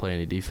 they don't play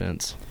any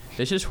defense.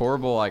 It's just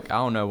horrible. Like, I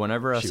don't know,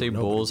 whenever I see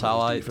Bulls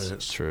highlights,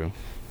 It's true.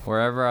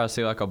 wherever I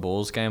see like a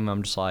Bulls game,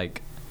 I'm just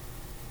like,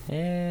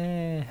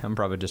 I'm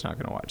probably just not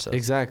going to watch this.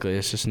 Exactly.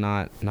 It's just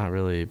not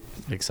really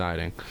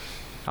exciting.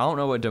 I don't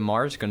know what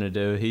DeMar's going to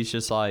do. He's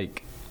just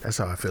like. That's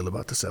how I feel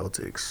about the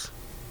Celtics.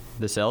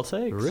 The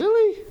Celtics?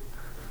 Really?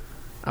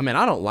 I mean,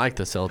 I don't like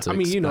the Celtics. I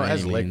mean, by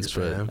as a any Lakers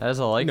means, fan, As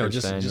a Lakers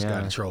just fan,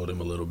 gotta troll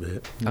them a little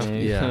bit.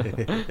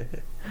 Yeah.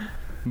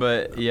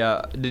 But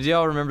yeah, did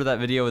y'all remember that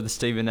video with the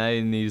Stephen A.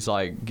 and he's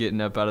like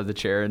getting up out of the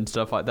chair and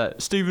stuff like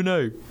that? Stephen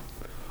A.,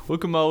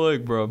 look at my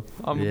leg, bro.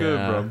 I'm good,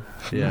 bro.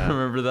 Yeah.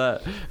 Remember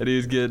that? And he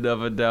was getting up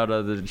and down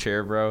out of the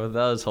chair, bro.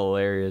 That was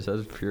hilarious. That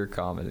was pure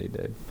comedy,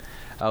 dude.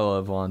 I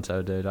love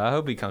Lonzo, dude. I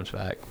hope he comes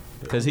back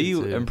because he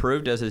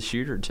improved as a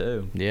shooter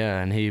too.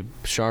 Yeah, and he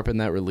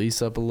sharpened that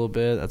release up a little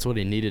bit. That's what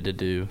he needed to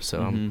do.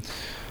 So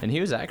and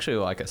he was actually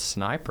like a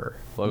sniper.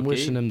 I'm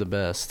wishing him the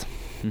best.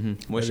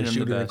 Wishing him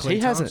the best. He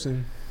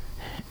hasn't.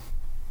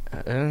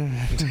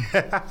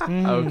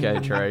 Okay,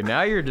 Trey.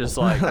 Now you're just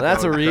like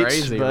That's a reach,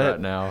 crazy but- right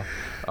now.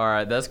 All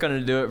right, that's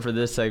gonna do it for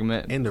this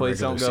segment. In the Please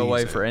don't regular go away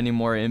season. for any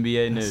more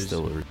NBA news.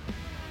 Still a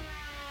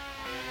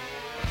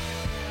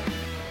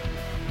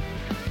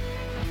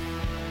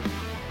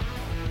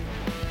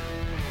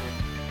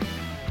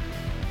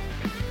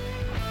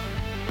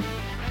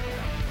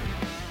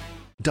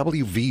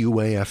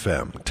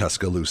WVUA-FM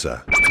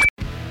Tuscaloosa.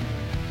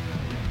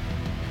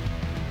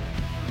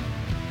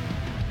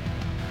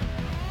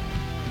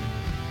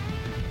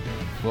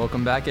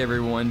 Welcome back,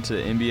 everyone, to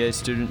NBA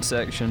Student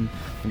Section.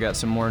 We got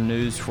some more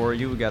news for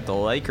you. We got the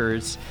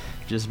Lakers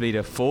just beat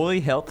a fully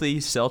healthy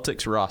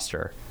Celtics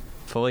roster.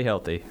 Fully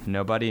healthy.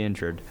 Nobody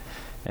injured.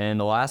 And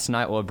last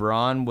night,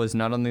 LeBron was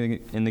not in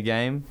the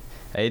game.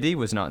 AD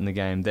was not in the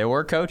game. They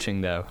were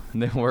coaching, though.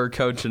 They were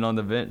coaching on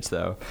the bench,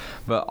 though.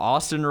 But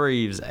Austin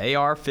Reeves,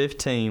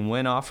 AR-15,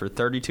 went off for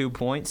 32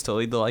 points to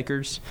lead the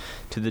Lakers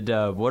to the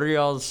dub. What are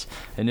y'all's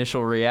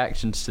initial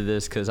reactions to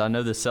this? Because I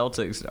know the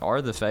Celtics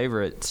are the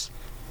favorites.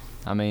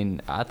 I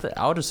mean, I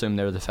would assume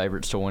they're the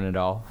favorites to win it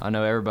all. I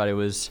know everybody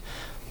was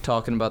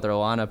talking about their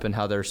lineup and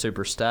how they're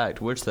super stacked,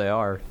 which they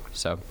are.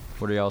 So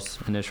what are y'all's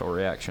initial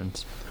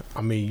reactions?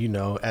 I mean,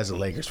 as a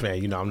Lakers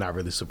fan, I'm not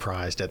really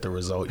surprised at the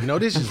result.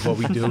 This is what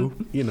we do,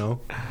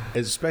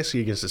 especially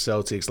against the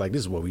Celtics. Like,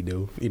 this is what we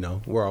do.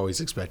 We're always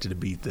expected to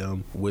beat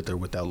them with or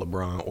without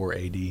LeBron or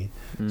AD.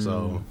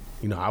 So,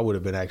 I would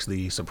have been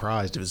actually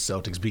surprised if the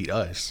Celtics beat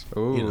us,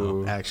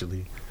 Ooh.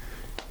 actually.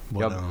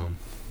 But,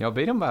 Y'all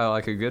beat them by,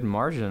 like, a good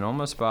margin,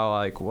 almost by,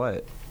 like,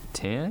 what,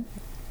 10?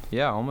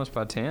 Yeah, almost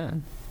by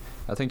 10.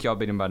 I think y'all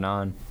beat them by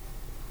 9.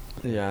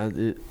 Yeah,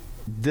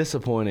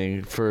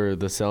 disappointing for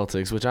the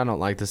Celtics, which I don't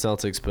like the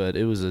Celtics, but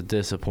it was a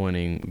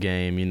disappointing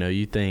game.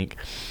 You think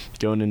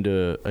going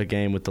into a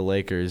game with the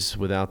Lakers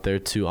without their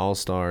two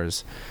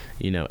All-Stars,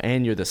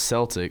 and you're the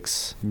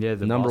Celtics, Yeah,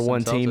 the number Boston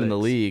one team in the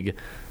Celtics. league,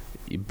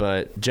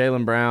 but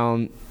Jaylen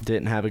Brown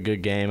didn't have a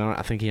good game.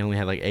 I think he only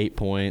had like 8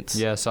 points.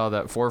 Yeah, I saw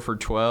that. 4 for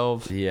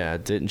 12. Yeah,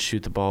 didn't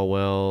shoot the ball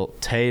well.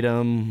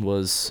 Tatum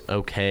was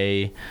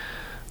okay.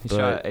 He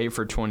shot 8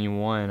 for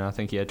 21. I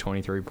think he had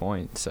 23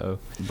 points. So,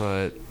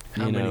 But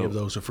how many of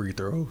those are free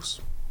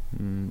throws?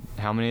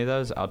 how many of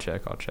those? I'll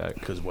check.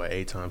 Because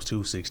 8 times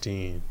 2,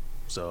 16.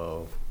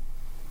 So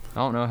I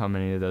don't know how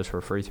many of those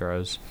were free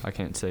throws. I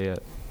can't see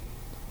it.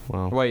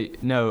 Well,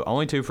 Wait, no,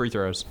 only 2 free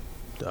throws.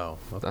 okay.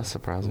 that's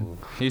surprising.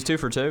 Cool. He's 2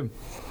 for 2.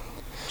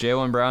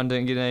 Jaylen Brown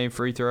didn't get any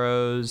free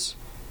throws.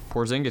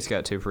 Porzingis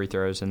got 2 free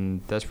throws,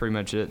 and that's pretty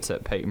much it.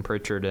 Except Peyton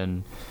Pritchard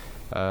and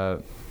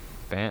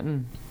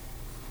Banton.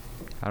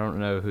 I don't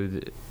know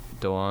who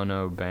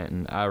Delano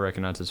Banton. I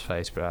recognize his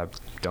face, but I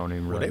don't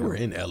even really. They know. were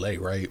in LA,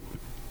 right?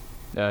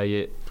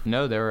 Yeah.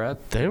 No, they were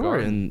at. They were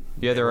in.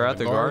 Yeah, they were at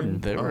the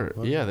Garden. They were.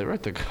 Yeah, they were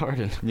at the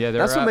Garden. Yeah,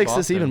 that's what makes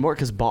this even more,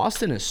 because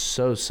Boston is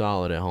so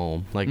solid at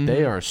home. Like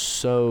they are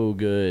so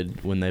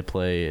good when they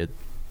play at,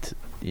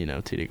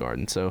 TD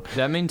Garden. So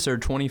that means they're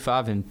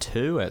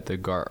 25-2 at the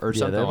Garden or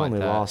something they've like only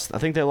that. lost. I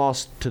think they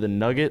lost to the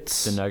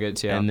Nuggets. The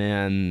Nuggets, yeah, and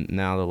then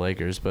now the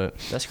Lakers. But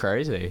that's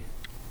crazy.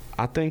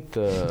 I think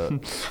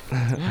the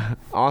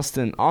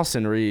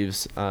Austin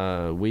Reeves.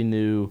 We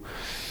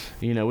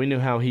knew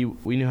how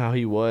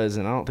he was,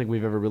 and I don't think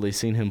we've ever really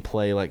seen him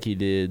play like he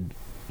did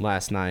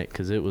last night,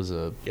 because it was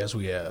a. Yes,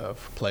 we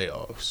have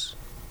playoffs.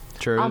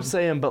 True. I'm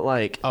saying, but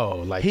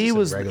he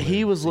was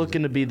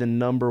looking to be the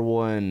number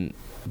one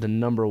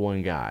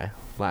guy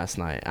last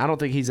night. I don't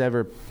think there's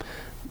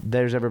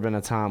ever been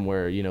a time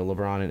where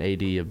LeBron and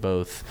AD have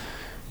both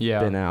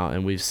been out,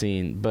 and we've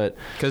seen, but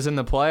because in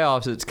the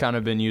playoffs it's kind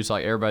of been used,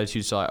 like everybody's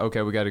used to, like,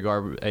 okay, we got to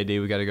guard AD,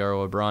 we got to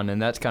guard LeBron,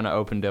 and that's kind of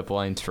opened up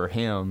lanes for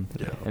him,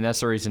 and that's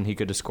the reason he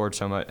could have scored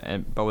so much.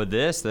 But with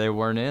this, they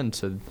weren't in,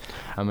 so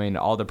I mean,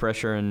 all the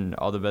pressure and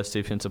all the best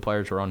defensive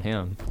players were on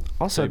him.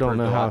 Also, don't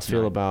know how I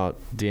feel about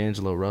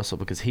D'Angelo Russell,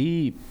 because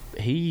he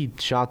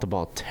shot the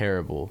ball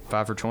terrible,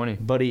 5 for 20,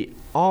 but he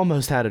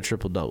almost had a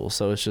triple double.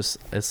 So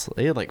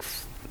he had like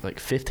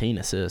 15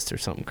 assists or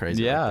something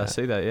crazy. Yeah, like that. I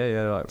see that.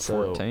 Yeah, like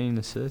 14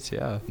 assists.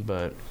 Yeah,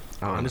 but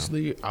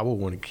honestly, I would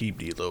want to keep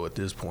D'Lo at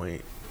this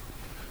point.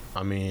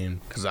 I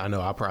mean, because I know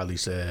I probably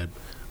said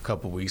a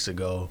couple weeks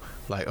ago,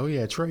 like, oh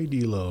yeah, trade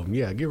D'Lo.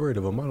 Yeah, get rid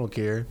of him. I don't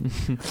care.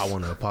 I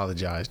want to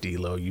apologize,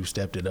 D'Lo. You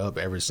stepped it up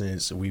ever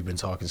since we've been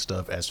talking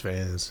stuff as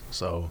fans.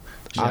 So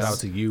shout out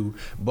to you.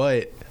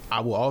 But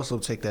I will also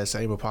take that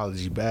same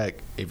apology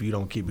back if you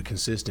don't keep it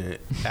consistent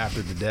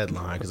after the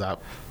deadline. Because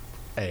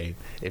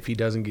if he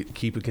doesn't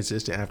keep it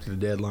consistent after the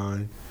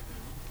deadline,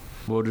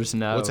 we'll just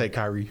know. We'll take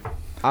Kyrie.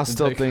 I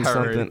still think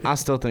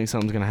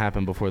something's gonna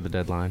happen before the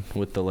deadline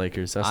with the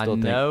Lakers.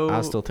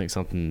 I still think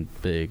something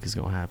big is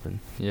gonna happen.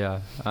 Yeah,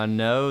 I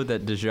know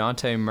that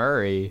DeJounte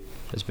Murray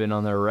has been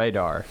on their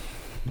radar.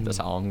 That's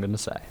all I'm gonna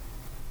say.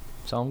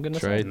 That's all I'm gonna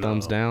say. Trey,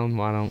 thumbs down.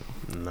 Why don't?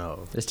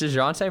 No. It's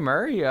DeJounte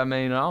Murray. I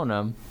mean, I don't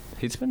know.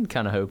 He's been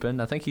kind of hooping.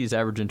 I think he's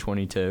averaging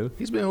 22.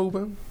 He's been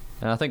hooping.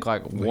 And I think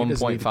like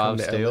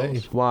 1.5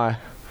 steals. Why?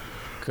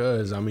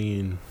 Because, I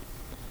mean,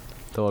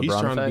 he's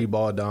trying to be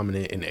ball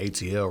dominant in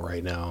ATL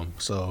right now.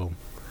 So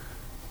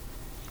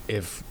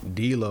if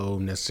D'Lo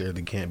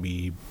necessarily can't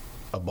be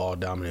a ball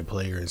dominant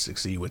player and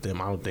succeed with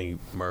him, I don't think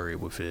Murray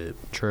would fit.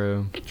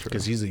 True.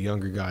 Because he's a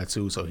younger guy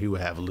too, so he would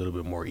have a little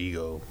bit more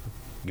ego,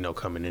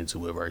 coming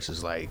into it,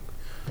 versus like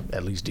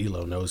at least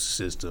D'Lo knows the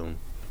system.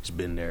 He's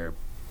been there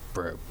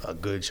for a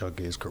good chunk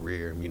of his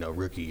career,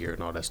 rookie year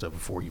and all that stuff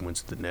before he went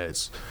to the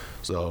Nets.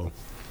 So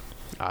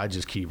I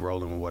just keep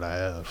rolling with what I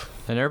have.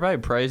 And everybody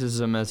praises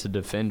him as a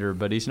defender,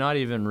 but he's not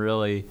even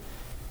really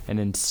an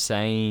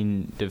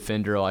insane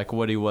defender like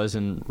what he was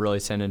in really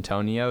San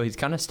Antonio. He's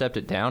kind of stepped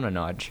it down a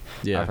notch,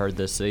 I've heard,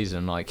 this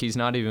season. Like, he's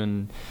not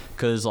even –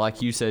 because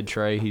like you said,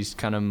 Trey, he's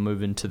kind of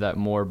moving to that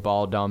more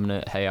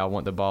ball-dominant, hey, I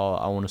want the ball,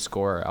 I want to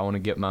score, I want to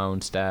get my own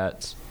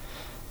stats,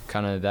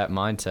 kind of that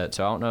mindset.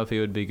 So I don't know if he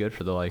would be good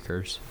for the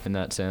Lakers in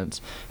that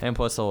sense. And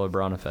plus the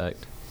LeBron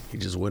effect. He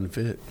just wouldn't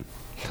fit.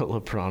 The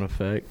LeBron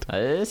effect.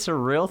 It's a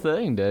real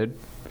thing, dude.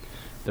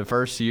 The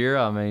first year,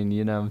 I mean,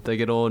 they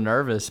get a little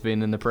nervous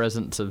being in the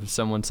presence of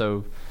someone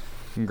so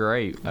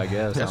great, I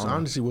guess. That's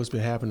honestly what's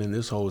been happening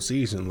this whole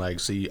season. Like,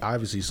 see,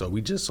 obviously, so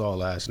we just saw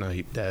last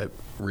night that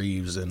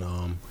Reeves and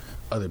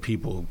other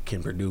people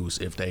can produce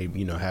if they,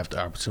 have the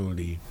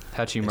opportunity.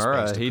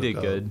 Hachimura, he did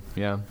good,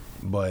 yeah.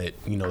 But,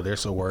 they're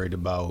so worried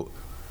about,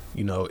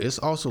 it's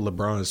also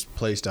LeBron's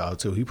play style,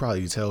 too. He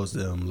probably tells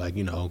them, like,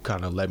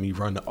 kind of let me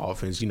run the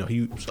offense.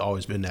 He's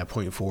always been that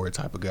point forward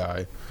type of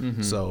guy.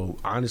 Mm-hmm. So,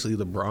 honestly,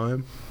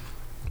 LeBron,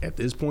 at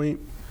this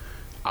point,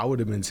 I would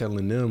have been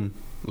telling them,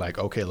 like,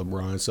 okay,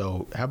 LeBron,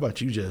 so how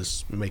about you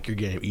just make your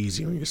game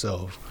easy on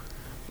yourself?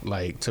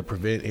 Like, to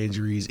prevent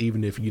injuries,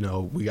 even if,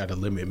 we got to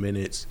limit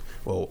minutes.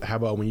 Well, how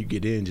about when you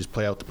get in, just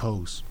play out the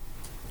post?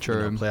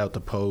 True. Play out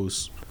the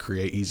post,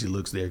 create easy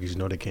looks there because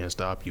they can't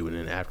stop you. And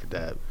then after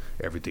that,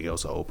 everything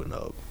else will open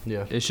up.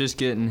 Yeah. It's just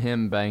getting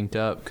him banked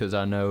up because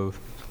I know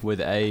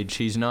with age,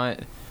 he's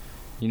not,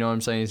 you know what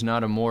I'm saying, he's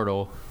not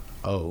immortal.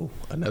 Oh,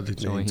 another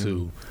thing,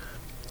 too.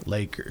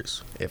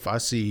 Lakers. If I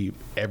see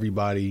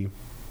everybody,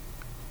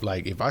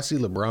 like, if I see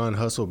LeBron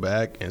hustle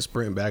back and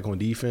sprint back on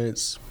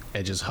defense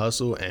and just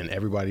hustle and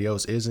everybody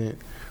else isn't,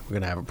 we're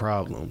going to have a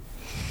problem.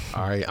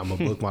 All right, I'm going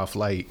to book my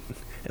flight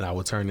and I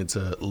will turn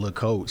into Le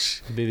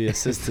Coach. Be the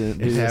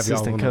assistant, and have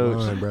y'all on coach.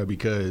 The line, bro,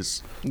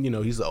 because,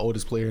 he's the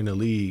oldest player in the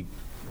league,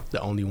 the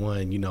only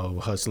one,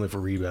 hustling for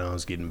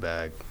rebounds, getting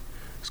back.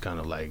 It's kind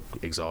of, like,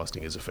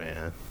 exhausting as a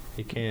fan.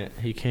 He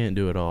can't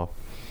do it all.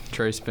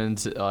 Trey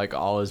spends like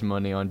all his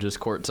money on just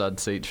courtside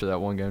seats for that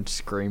one game,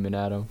 screaming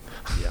at him.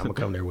 Yeah, I'm gonna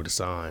come there with a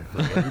sign.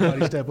 Like,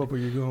 everybody step up where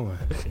you're going.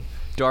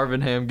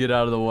 Darvin Ham, get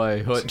out of the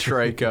way. Let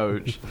Trey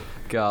coach.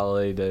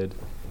 Golly, dude.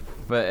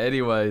 But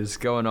anyways,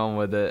 going on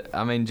with it.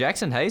 I mean,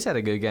 Jackson Hayes had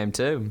a good game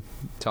too.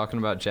 Talking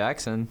about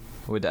Jackson.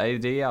 With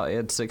AD out, he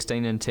had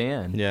 16 and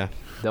 10. Yeah.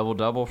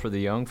 Double-double for the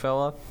young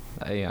fella.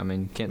 Hey, I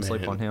mean, can't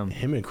sleep on him.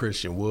 Him and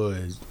Christian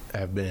Wood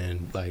have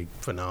been, like,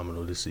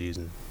 phenomenal this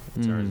season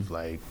in terms of,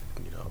 like,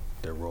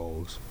 their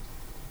roles.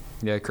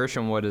 Yeah,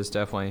 Christian Wood is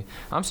definitely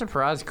 – I'm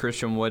surprised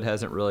Christian Wood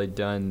hasn't really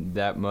done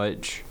that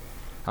much.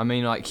 I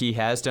mean, like, he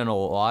has done a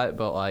lot,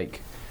 but,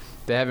 like,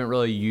 they haven't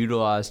really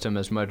utilized him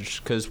as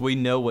much because we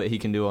know what he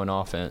can do on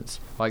offense.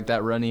 Like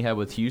that run he had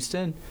with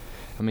Houston,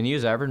 I mean, he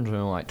was averaging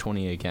like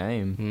 20 a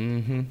game.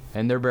 Mm-hmm.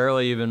 And they're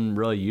barely even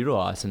really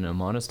utilizing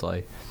him,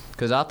 honestly.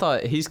 Because I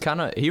thought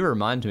he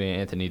reminds me of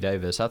Anthony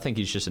Davis. I think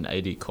he's just an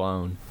AD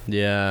clone.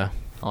 Yeah.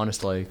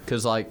 Honestly.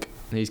 Because, like,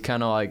 he's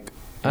kind of like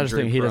 – I just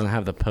think he doesn't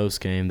have the post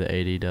game that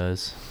AD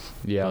does.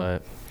 Yeah.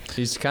 But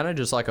he's kind of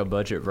just like a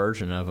budget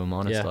version of him,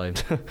 honestly.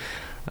 Yeah.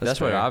 That's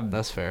what fair.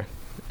 That's fair.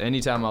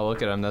 Anytime I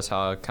look at him, that's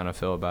how I kind of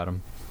feel about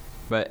him.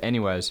 But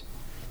anyways,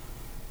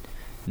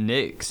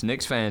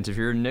 Knicks fans, if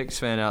you're a Knicks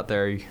fan out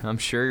there, I'm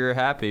sure you're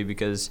happy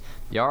because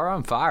y'all are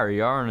on fire.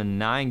 Y'all are on a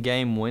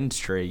 9-game win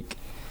streak.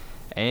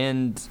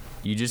 And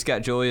you just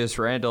got Julius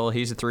Randle.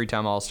 He's a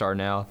 3-time All-Star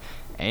now.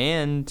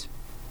 And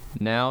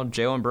now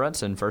Jalen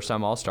Brunson,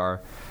 first-time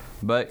All-Star.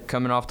 But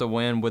coming off the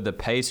win with the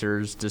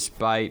Pacers,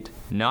 despite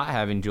not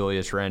having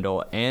Julius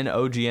Randle and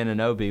OG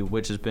Anunoby,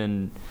 which has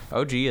been –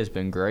 OG has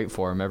been great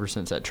for him ever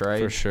since that trade.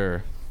 For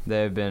sure.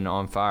 They've been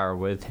on fire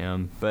with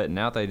him. But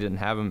now they didn't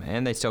have him,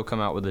 and they still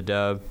come out with a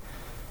dub.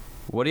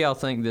 What do y'all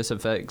think this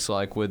affects,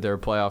 like, with their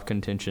playoff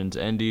contentions?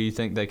 And do you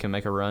think they can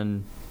make a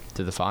run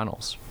to the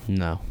finals?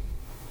 No.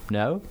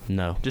 No?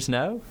 No. Just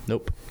no?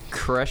 Nope.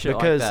 Crush it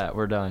Because like that.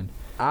 We're done.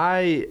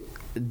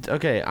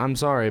 Okay, I'm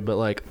sorry, but,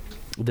 like,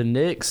 the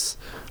Knicks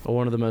are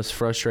one of the most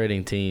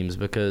frustrating teams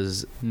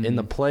because in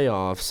the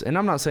playoffs, and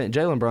I'm not saying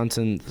Jalen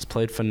Brunson has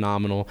played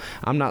phenomenal.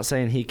 I'm not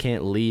saying he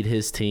can't lead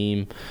his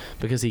team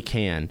because he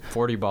can.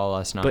 40 ball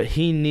last night. But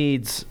he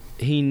needs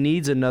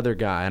another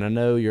guy. And I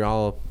know you're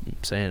all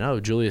saying,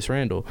 oh, Julius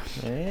Randle.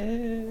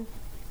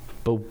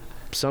 But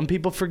some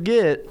people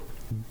forget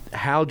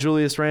how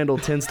Julius Randle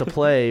tends to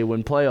play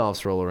when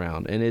playoffs roll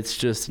around. And it's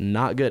just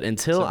not good.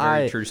 Until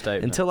I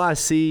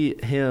see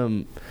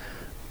him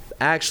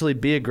actually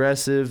be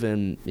aggressive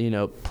and,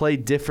 play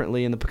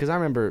differently because I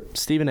remember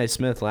Stephen A.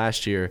 Smith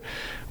last year,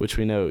 which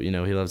we know, he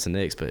loves the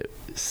Knicks, but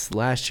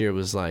last year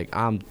was like,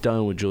 I'm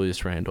done with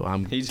Julius Randle.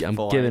 I'm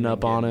giving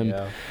up on him.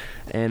 Yeah.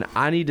 And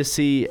I need to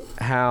see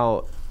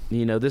how,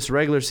 this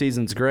regular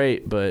season's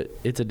great, but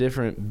it's a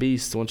different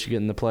beast once you get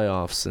in the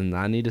playoffs, and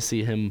I need to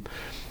see him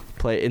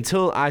play.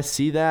 Until I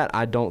see that,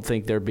 I don't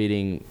think they're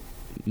beating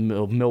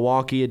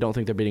Milwaukee. I don't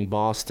think they're beating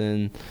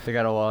Boston. They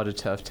got a lot of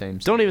tough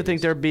teams. Don't even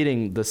think they're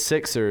beating the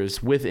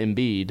Sixers with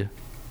Embiid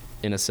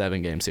in a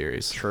 7-game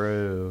series.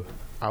 True.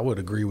 I would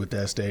agree with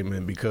that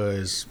statement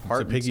because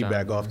to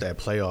piggyback off that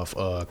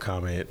playoff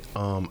comment,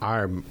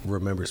 I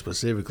remember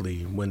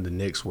specifically when the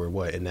Knicks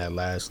were in that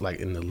last, like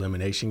in the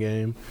elimination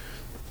game,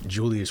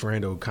 Julius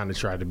Randle kind of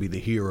tried to be the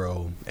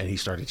hero, and he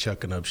started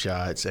chucking up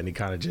shots, and he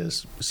kind of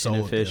just sold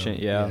inefficient.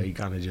 them. Yeah, he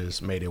kind of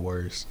just made it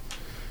worse.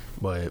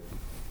 But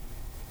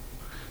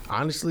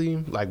honestly,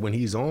 like when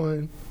he's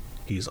on,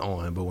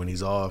 but when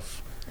he's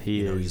off,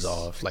 he's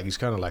off. Like he's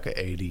kind of like an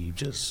AD,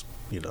 just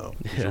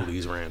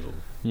Julius Randle.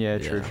 Yeah,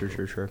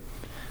 true.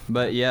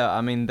 But yeah,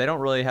 I mean, they don't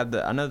really have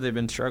I know they've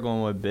been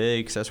struggling with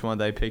bigs. That's why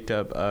they picked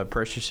up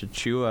Precious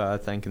Achiuwa, I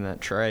think, in that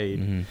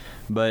trade. Mm-hmm.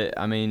 But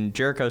I mean,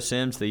 Jericho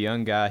Sims, the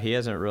young guy, he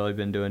hasn't really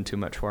been doing too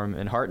much for him,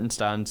 and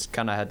Hartenstein's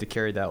kind of had to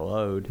carry that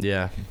load.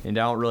 Yeah, and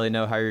I don't really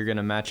know how you're going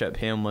to match up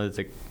him with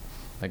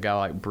a guy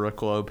like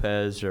Brook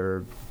Lopez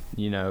or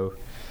Joel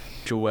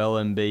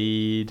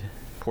Embiid,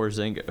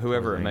 Porzingis,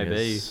 whoever it may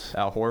be,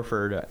 Al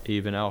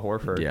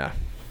Horford. Yeah.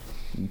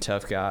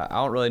 Tough guy. I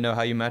don't really know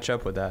how you match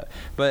up with that.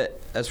 But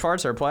as far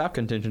as their playoff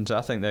contentions,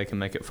 I think they can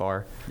make it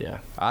far. Yeah.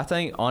 I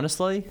think,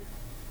 honestly,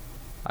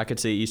 I could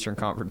see Eastern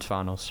Conference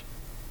Finals.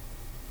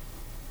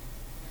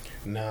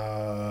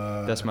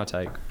 No. That's my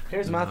take.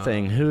 Here's my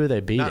thing. Who are they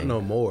beating? Not no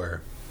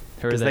more.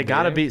 Because they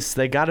gotta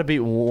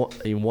beat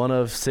one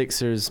of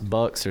Sixers,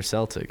 Bucks, or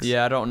Celtics.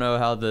 Yeah, I don't know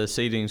how the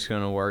seeding's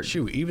gonna work.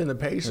 Shoot, even the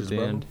Pacers,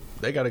 bro.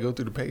 They got to go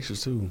through the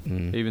Pacers too.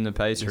 Even the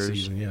Pacers.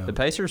 Season, yeah. The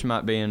Pacers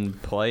might be in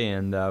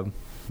play-in though,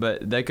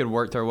 but they could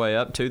work their way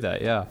up to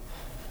that. Yeah.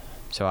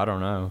 So I don't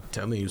know.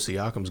 Telling you,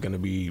 Siakam's gonna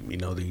be.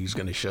 He's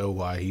gonna show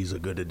why he's a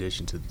good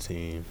addition to the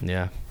team.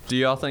 Yeah. Do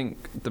y'all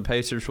think the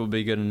Pacers will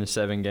be good in a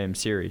 7-game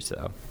series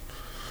though?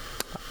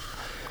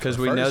 Because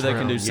we know they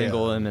can do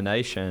single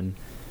elimination.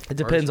 It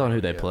depends on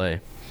who they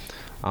play,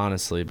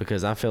 honestly,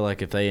 because I feel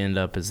like if they end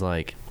up as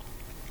like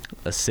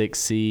a 6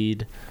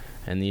 seed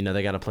and,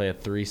 they got to play a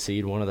 3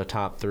 seed, one of the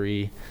top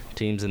 3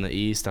 teams in the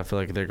East, I feel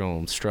like they're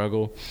going to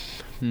struggle.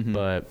 Mm-hmm.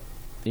 But,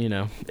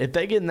 if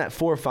they get in that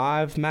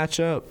 4-5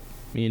 matchup,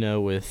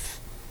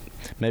 with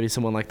maybe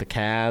someone like the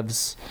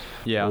Cavs,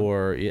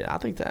 I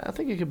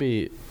think it could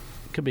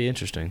be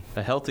interesting.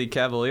 A healthy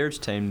Cavaliers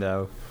team,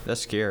 though, that's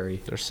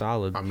scary. They're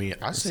solid. I mean,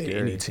 I say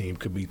any team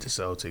could beat the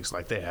Celtics.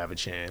 Like, they have a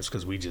chance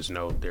because we just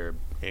know they're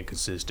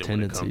inconsistent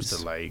when it comes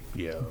to, like,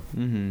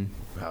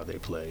 how they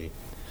play.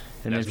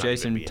 And That's if not gonna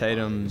Jason be in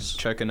Tatum's bias.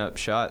 chucking up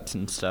shots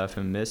and stuff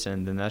and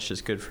missing, then that's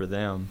just good for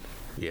them.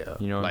 Yeah,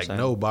 You know what I'm like saying?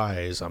 no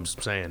bias. I'm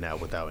saying that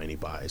without any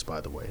bias, by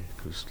the way.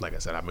 Because, like I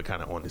said, I've been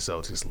kind of on the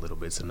Celtics a little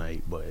bit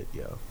tonight, but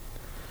yeah,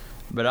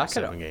 But I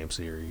could 7-game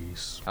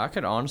series.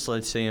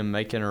 honestly see him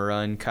making a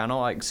run, kind of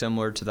like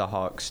similar to the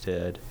Hawks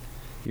did.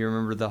 You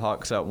remember the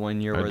Hawks that 1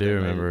 year? I where do they made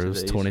remember. to It was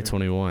the Eastern?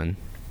 2021.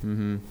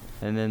 Mm-hmm.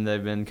 And then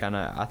they've been kind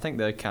of. I think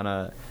they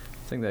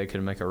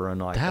could make a run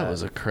like that. That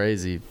was a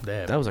crazy.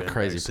 They That was a haven't been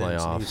crazy back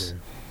since playoffs. either.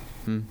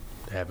 Hmm.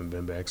 They haven't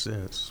been back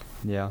since.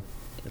 Yeah.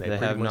 And They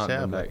pretty have much not been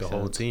have, back the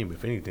whole since. team.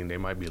 If anything, they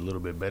might be a little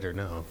bit better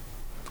now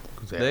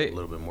because they They- have a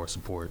little bit more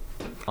support.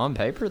 On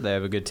paper, they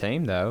have a good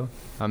team, though.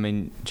 I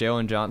mean,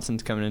 Jalen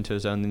Johnson's coming into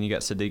his own. Then you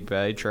got Sadiq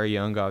Bey, Trey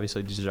Young,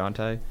 obviously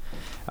DeJounte.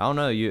 I don't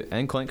know.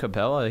 And Clint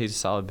Capella, he's a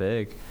solid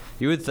big.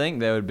 You would think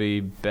they would be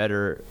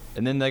better.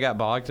 And then they got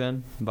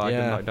Bogdan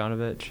Yeah.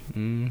 Bogdanovic.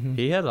 Mm-hmm.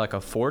 He had like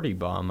a 40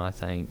 bomb, I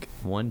think,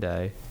 one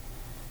day.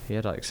 He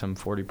had like some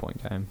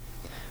 40-point game.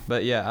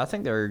 But yeah, I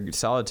think they're a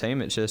solid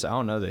team. It's just, I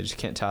don't know, they just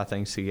can't tie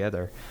things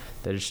together.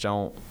 They just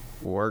don't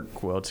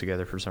work well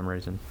together for some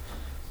reason.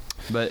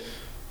 But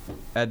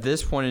at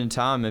this point in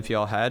time, if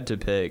y'all had to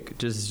pick,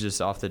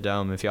 just off the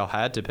dome, if y'all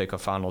had to pick a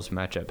finals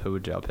matchup, who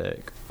would y'all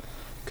pick?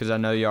 Because I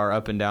know y'all are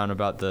up and down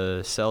about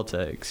the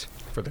Celtics.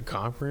 For the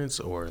conference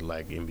or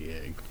like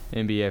NBA?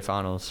 NBA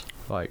finals,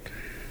 like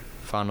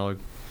final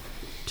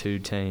two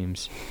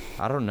teams.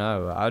 I don't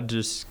know.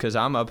 Because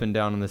I'm up and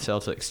down on the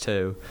Celtics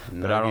too,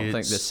 but I don't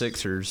think the Nuggets.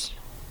 Sixers.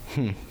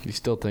 You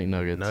still think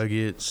Nuggets?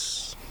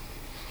 Nuggets.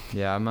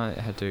 Yeah, I might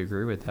have to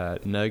agree with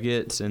that.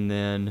 Nuggets, and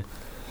then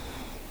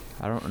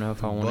I don't know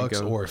if I want Bucks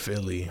to go. or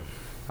Philly.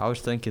 I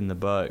was thinking the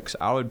Bucks.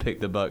 I would pick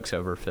the Bucks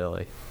over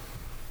Philly.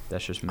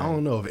 That's just me. I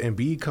don't know if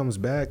Embiid comes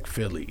back.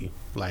 Philly,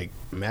 like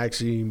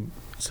Maxey,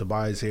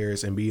 Tobias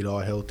Harris, Embiid all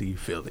healthy.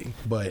 Philly,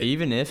 but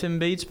Even if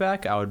Embiid's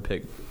back, I would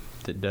pick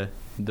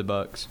the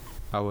Bucks.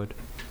 I would.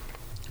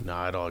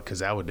 not at all because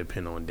that would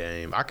depend on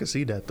Dame. I could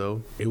see that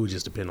though. It would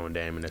just depend on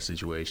Dame in that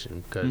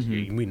situation because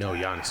we know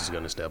Giannis is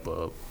going to step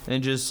up.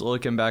 And just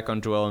looking back on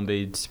Joel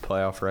Embiid's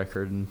playoff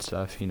record and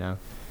stuff,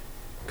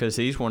 because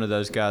he's one of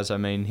those guys. I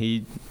mean,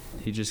 he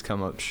just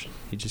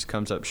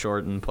comes up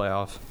short in the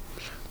playoff.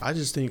 I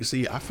just think,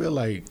 I feel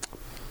like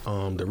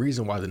the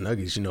reason why the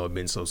Nuggets, have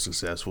been so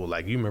successful,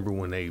 like you remember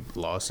when they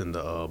lost in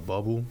the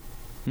bubble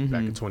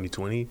back in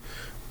 2020.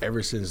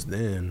 Ever since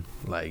then,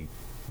 like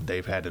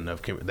they've had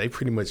enough. They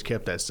pretty much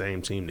kept that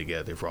same team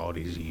together for all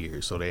these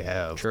years, so they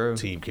have True.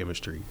 team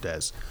chemistry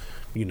that's,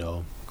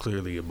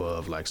 clearly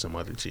above like some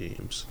other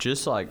teams.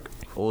 Just like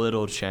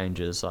little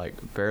changes, like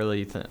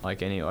barely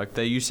like any. Like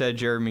you said,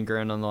 Jeremy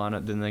Grant on the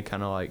lineup, then they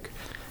kind of like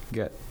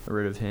got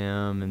rid of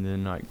him, and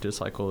then like just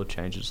like little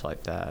changes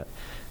like that,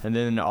 and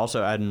then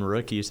also adding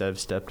rookies that have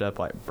stepped up,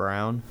 like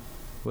Brown.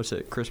 What's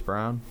it, Chris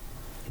Brown?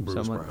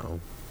 Bruce Someone-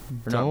 Brown.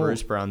 Or not Don't-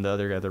 Bruce Brown, the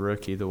other guy, the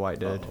rookie, the white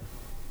dude. Oh.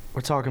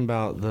 We're talking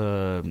about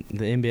the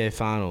NBA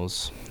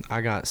Finals. I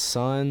got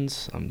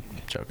Suns. I'm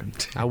joking.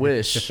 I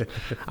wish.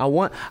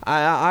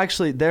 I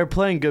actually, they're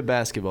playing good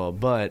basketball,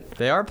 but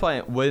They are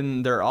playing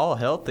when they're all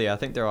healthy. I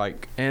think they're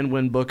like and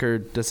when Booker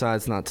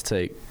decides not to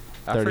take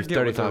I 30, forget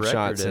what the 35 record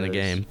shots in a is.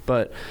 game,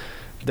 but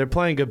they're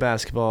playing good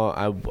basketball.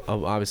 I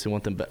obviously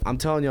want them, but I'm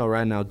telling y'all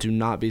right now, do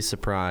not be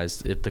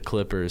surprised if the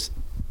Clippers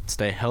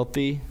stay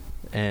healthy,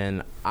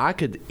 and I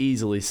could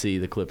easily see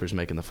the Clippers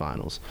making the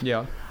finals.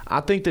 Yeah. I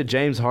think the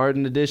James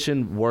Harden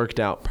edition worked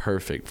out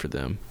perfect for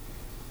them.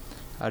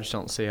 I just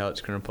don't see how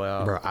it's going to play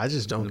out. Bro, I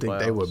just don't in the think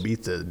they would playoffs.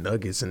 beat the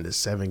Nuggets in the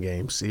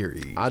 7-game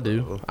series. I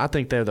do. bro. I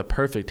think they're the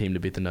perfect team to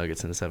beat the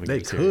Nuggets in the 7-game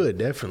They series. could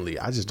definitely.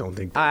 I just don't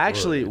think. They I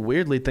actually would.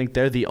 weirdly think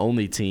they're the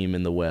only team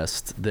in the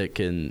West that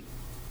can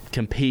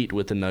compete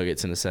with the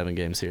Nuggets in a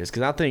 7-game series,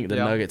 because I think the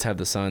Yeah. Nuggets have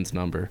the Suns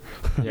number.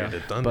 Yeah,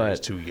 the Thunder But- is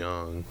too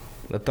young.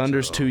 The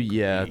Thunder's So, too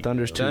yeah.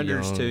 Thunder's too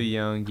Thunder's young. too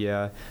young,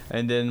 yeah.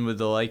 And then with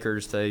the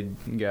Lakers, they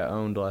got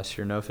owned last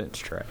year. No offense,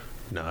 Trey.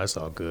 No, it's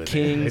all good.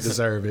 Kings- they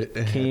deserve it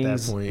Kings,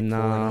 at that point.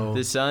 nah. 4-0.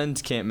 The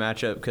Suns can't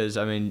match up because,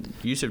 I mean,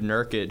 Yusuf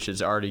Nurkic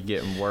is already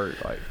getting work.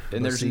 And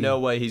But there's see- no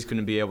way he's going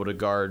to be able to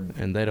guard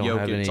And they don't Jokic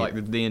have any-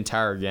 like the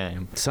entire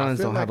game. Suns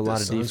I feel don't have a like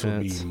lot the of Suns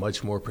would defense. be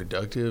much more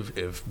productive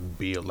if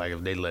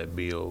if they let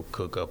Beal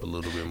cook up a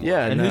little bit more.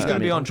 Yeah, And no, who's going I to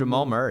be mean- on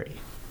Jamal Murray?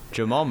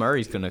 Jamal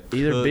Murray's going to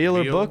Either Beal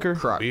or Booker.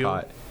 crock Beal.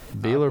 pot.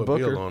 Beal I or put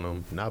Booker. Beal on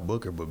him, not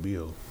Booker, but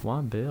Beal.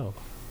 Why Bill?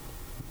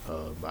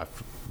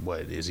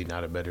 What is he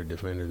not a better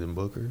defender than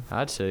Booker?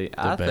 I'd say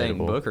I think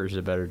Debatable. Booker's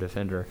a better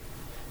defender.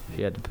 If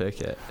you had to pick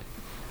it,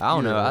 I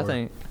don't Either know. I or.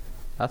 think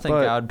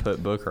But- I'd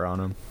put Booker on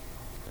him.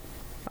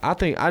 I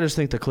just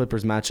think the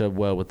Clippers match up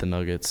well with the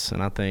Nuggets,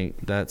 and I think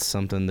that's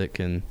something that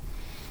can,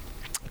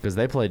 because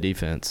they play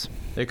defense.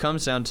 It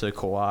comes down to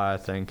Kawhi, I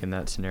think, in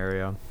that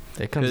scenario.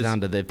 It comes 'Cause-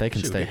 down to if they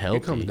can Shoot, stay it healthy.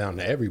 comes down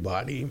to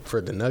everybody.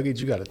 For the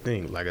Nuggets, you got to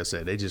think. Like I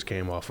said, they just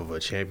came off of a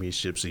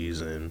championship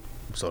season,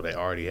 so they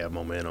already have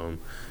momentum.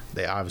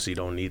 They obviously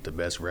don't need the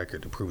best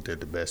record to prove they're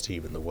the best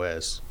team in the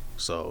West.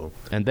 So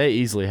And they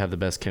easily have the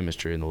best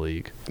chemistry in the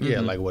league. yeah,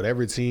 Mhm. like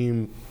whatever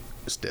team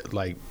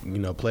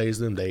plays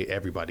them,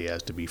 everybody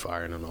has to be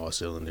firing on all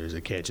cylinders.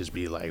 It can't just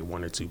be like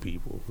one or two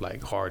people.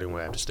 Like Harden will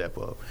have to step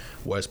up.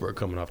 Westbrook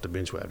coming off the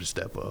bench will have to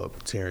step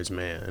up. Terrence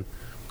Mann,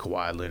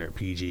 Kawhi Leonard,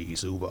 PG,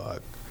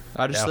 Zubac.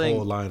 That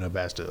whole lineup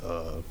has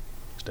to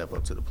step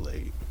up to the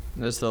plate.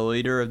 That's the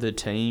leader of the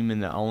team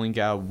and the only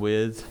guy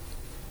with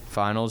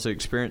finals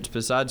experience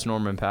besides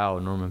Norman Powell.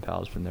 Norman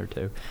Powell's been there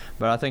too.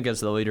 But I think as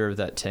the leader of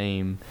that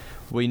team,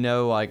 we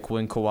know like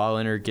when Kawhi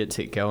Leonard gets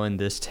it going,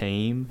 this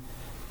team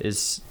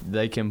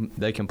they can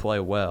play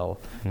well.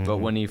 Mm-hmm. But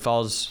when he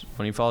falls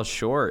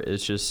short,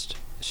 it's just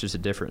a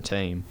different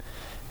team.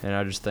 And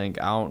I just think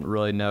I don't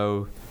really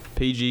know.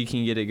 PG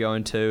can get it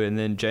going too, and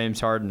then James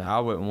Harden. I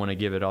wouldn't want to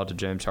give it all to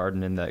James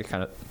Harden in that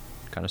kind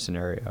of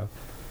scenario.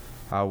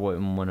 I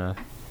wouldn't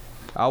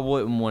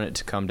want it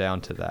to come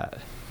down to that.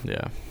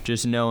 Yeah.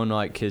 Just knowing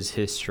like his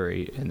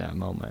history in that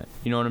moment.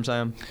 You know what I'm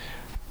saying?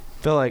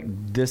 I feel like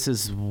this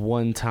is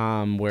one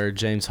time where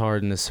James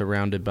Harden is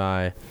surrounded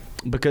by,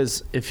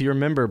 because if you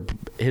remember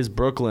his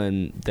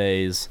Brooklyn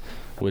days,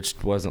 which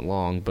wasn't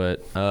long,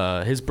 but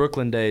his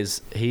Brooklyn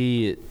days,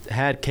 he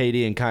had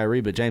KD and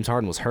Kyrie, but James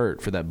Harden was hurt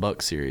for that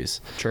Bucks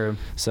series. True.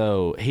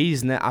 So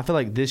I feel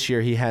like this year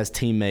he has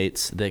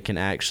teammates that can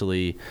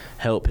actually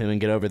help him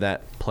and get over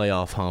that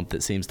playoff hump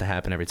that seems to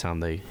happen every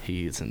time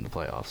he's in the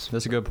playoffs.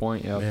 That's a good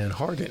point. Yeah. Man,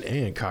 Harden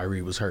and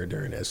Kyrie was hurt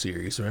during that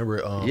series.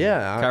 Remember?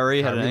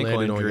 Kyrie had an ankle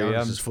injury. On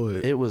Giannis's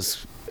foot. It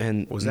was,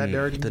 and was that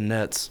dirty? The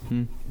Nets.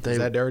 Was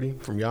that dirty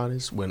from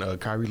Giannis when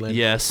Kyrie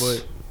landed on his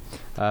foot?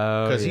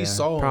 Because he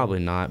saw him. Probably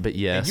not, but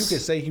yes. And you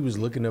could say he was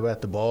looking up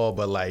at the ball,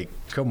 but like,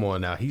 come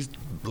on now, he's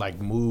like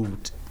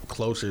moved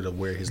closer to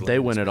where his. They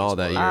win it all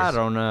that year. I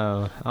don't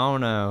know. I don't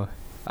know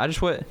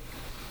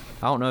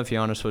if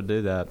Giannis would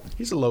do that.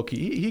 He's a low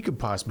key. He could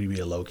possibly be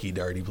a low key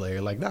dirty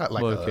player, like not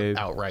like a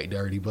outright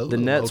dirty, but the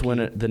Nets win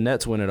it. The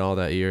Nets win it all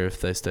that year if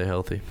they stay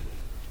healthy.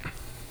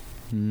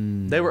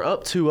 They were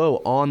up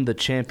 2-0 on the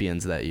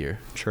champions that year.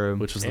 True.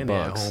 Which was the Bucks. Bucks.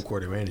 And they had home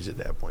court advantage at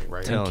that point,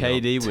 right? And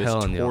KD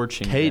was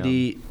torching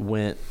KD them.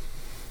 went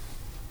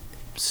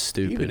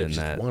stupid even if in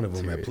that. One of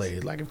them series. had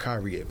played. Like if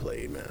Kyrie had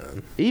played,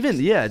 man.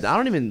 I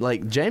don't even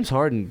like James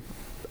Harden.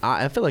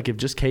 I feel like if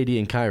just KD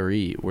and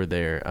Kyrie were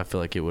there, I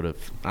feel like it would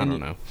have. I don't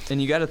know.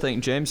 And you got to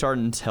think James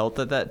Harden's health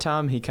at that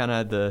time. He kind of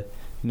had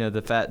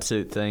the fat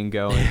suit thing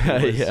going.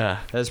 Yeah.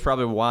 That's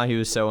probably why he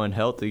was so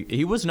unhealthy.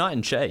 He was not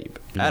in shape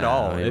at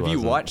all. If you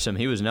watched him,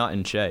 he was not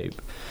in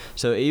shape.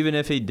 So even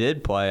if he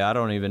did play, I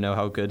don't even know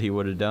how good he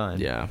would have done.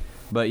 Yeah.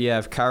 But yeah,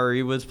 if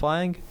Kyrie was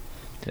playing,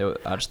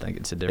 I just think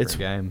it's a different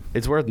game.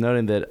 It's worth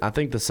noting that I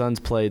think the Suns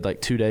played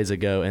like 2 days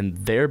ago, and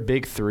their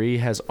big three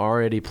has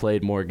already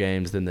played more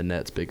games than the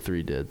Nets' big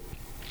three did.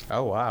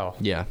 Oh, wow.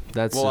 Yeah.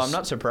 That's I'm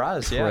not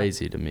surprised.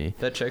 Crazy to me.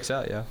 That checks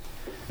out, yeah.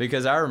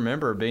 Because I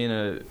remember being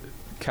a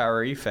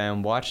Kyrie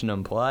fan watching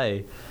them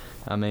play.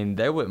 I mean,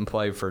 they wouldn't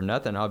play for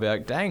nothing. I'll be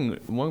like, dang,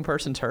 one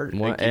person's hurt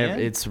again?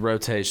 It's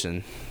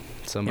rotation.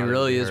 It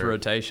really is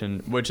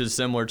rotation, which is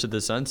similar to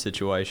the Suns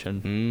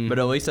situation. But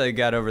at least they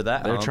got over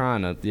that. They're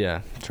trying to.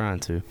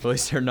 At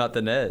least they're not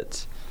the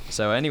Nets.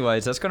 So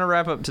anyways, that's going to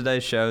wrap up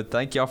today's show.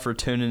 Thank y'all for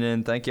tuning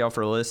in. Thank y'all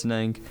for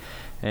listening.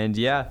 And,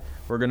 yeah,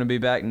 we're going to be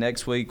back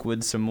next week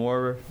with some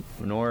more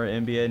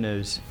NBA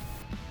news.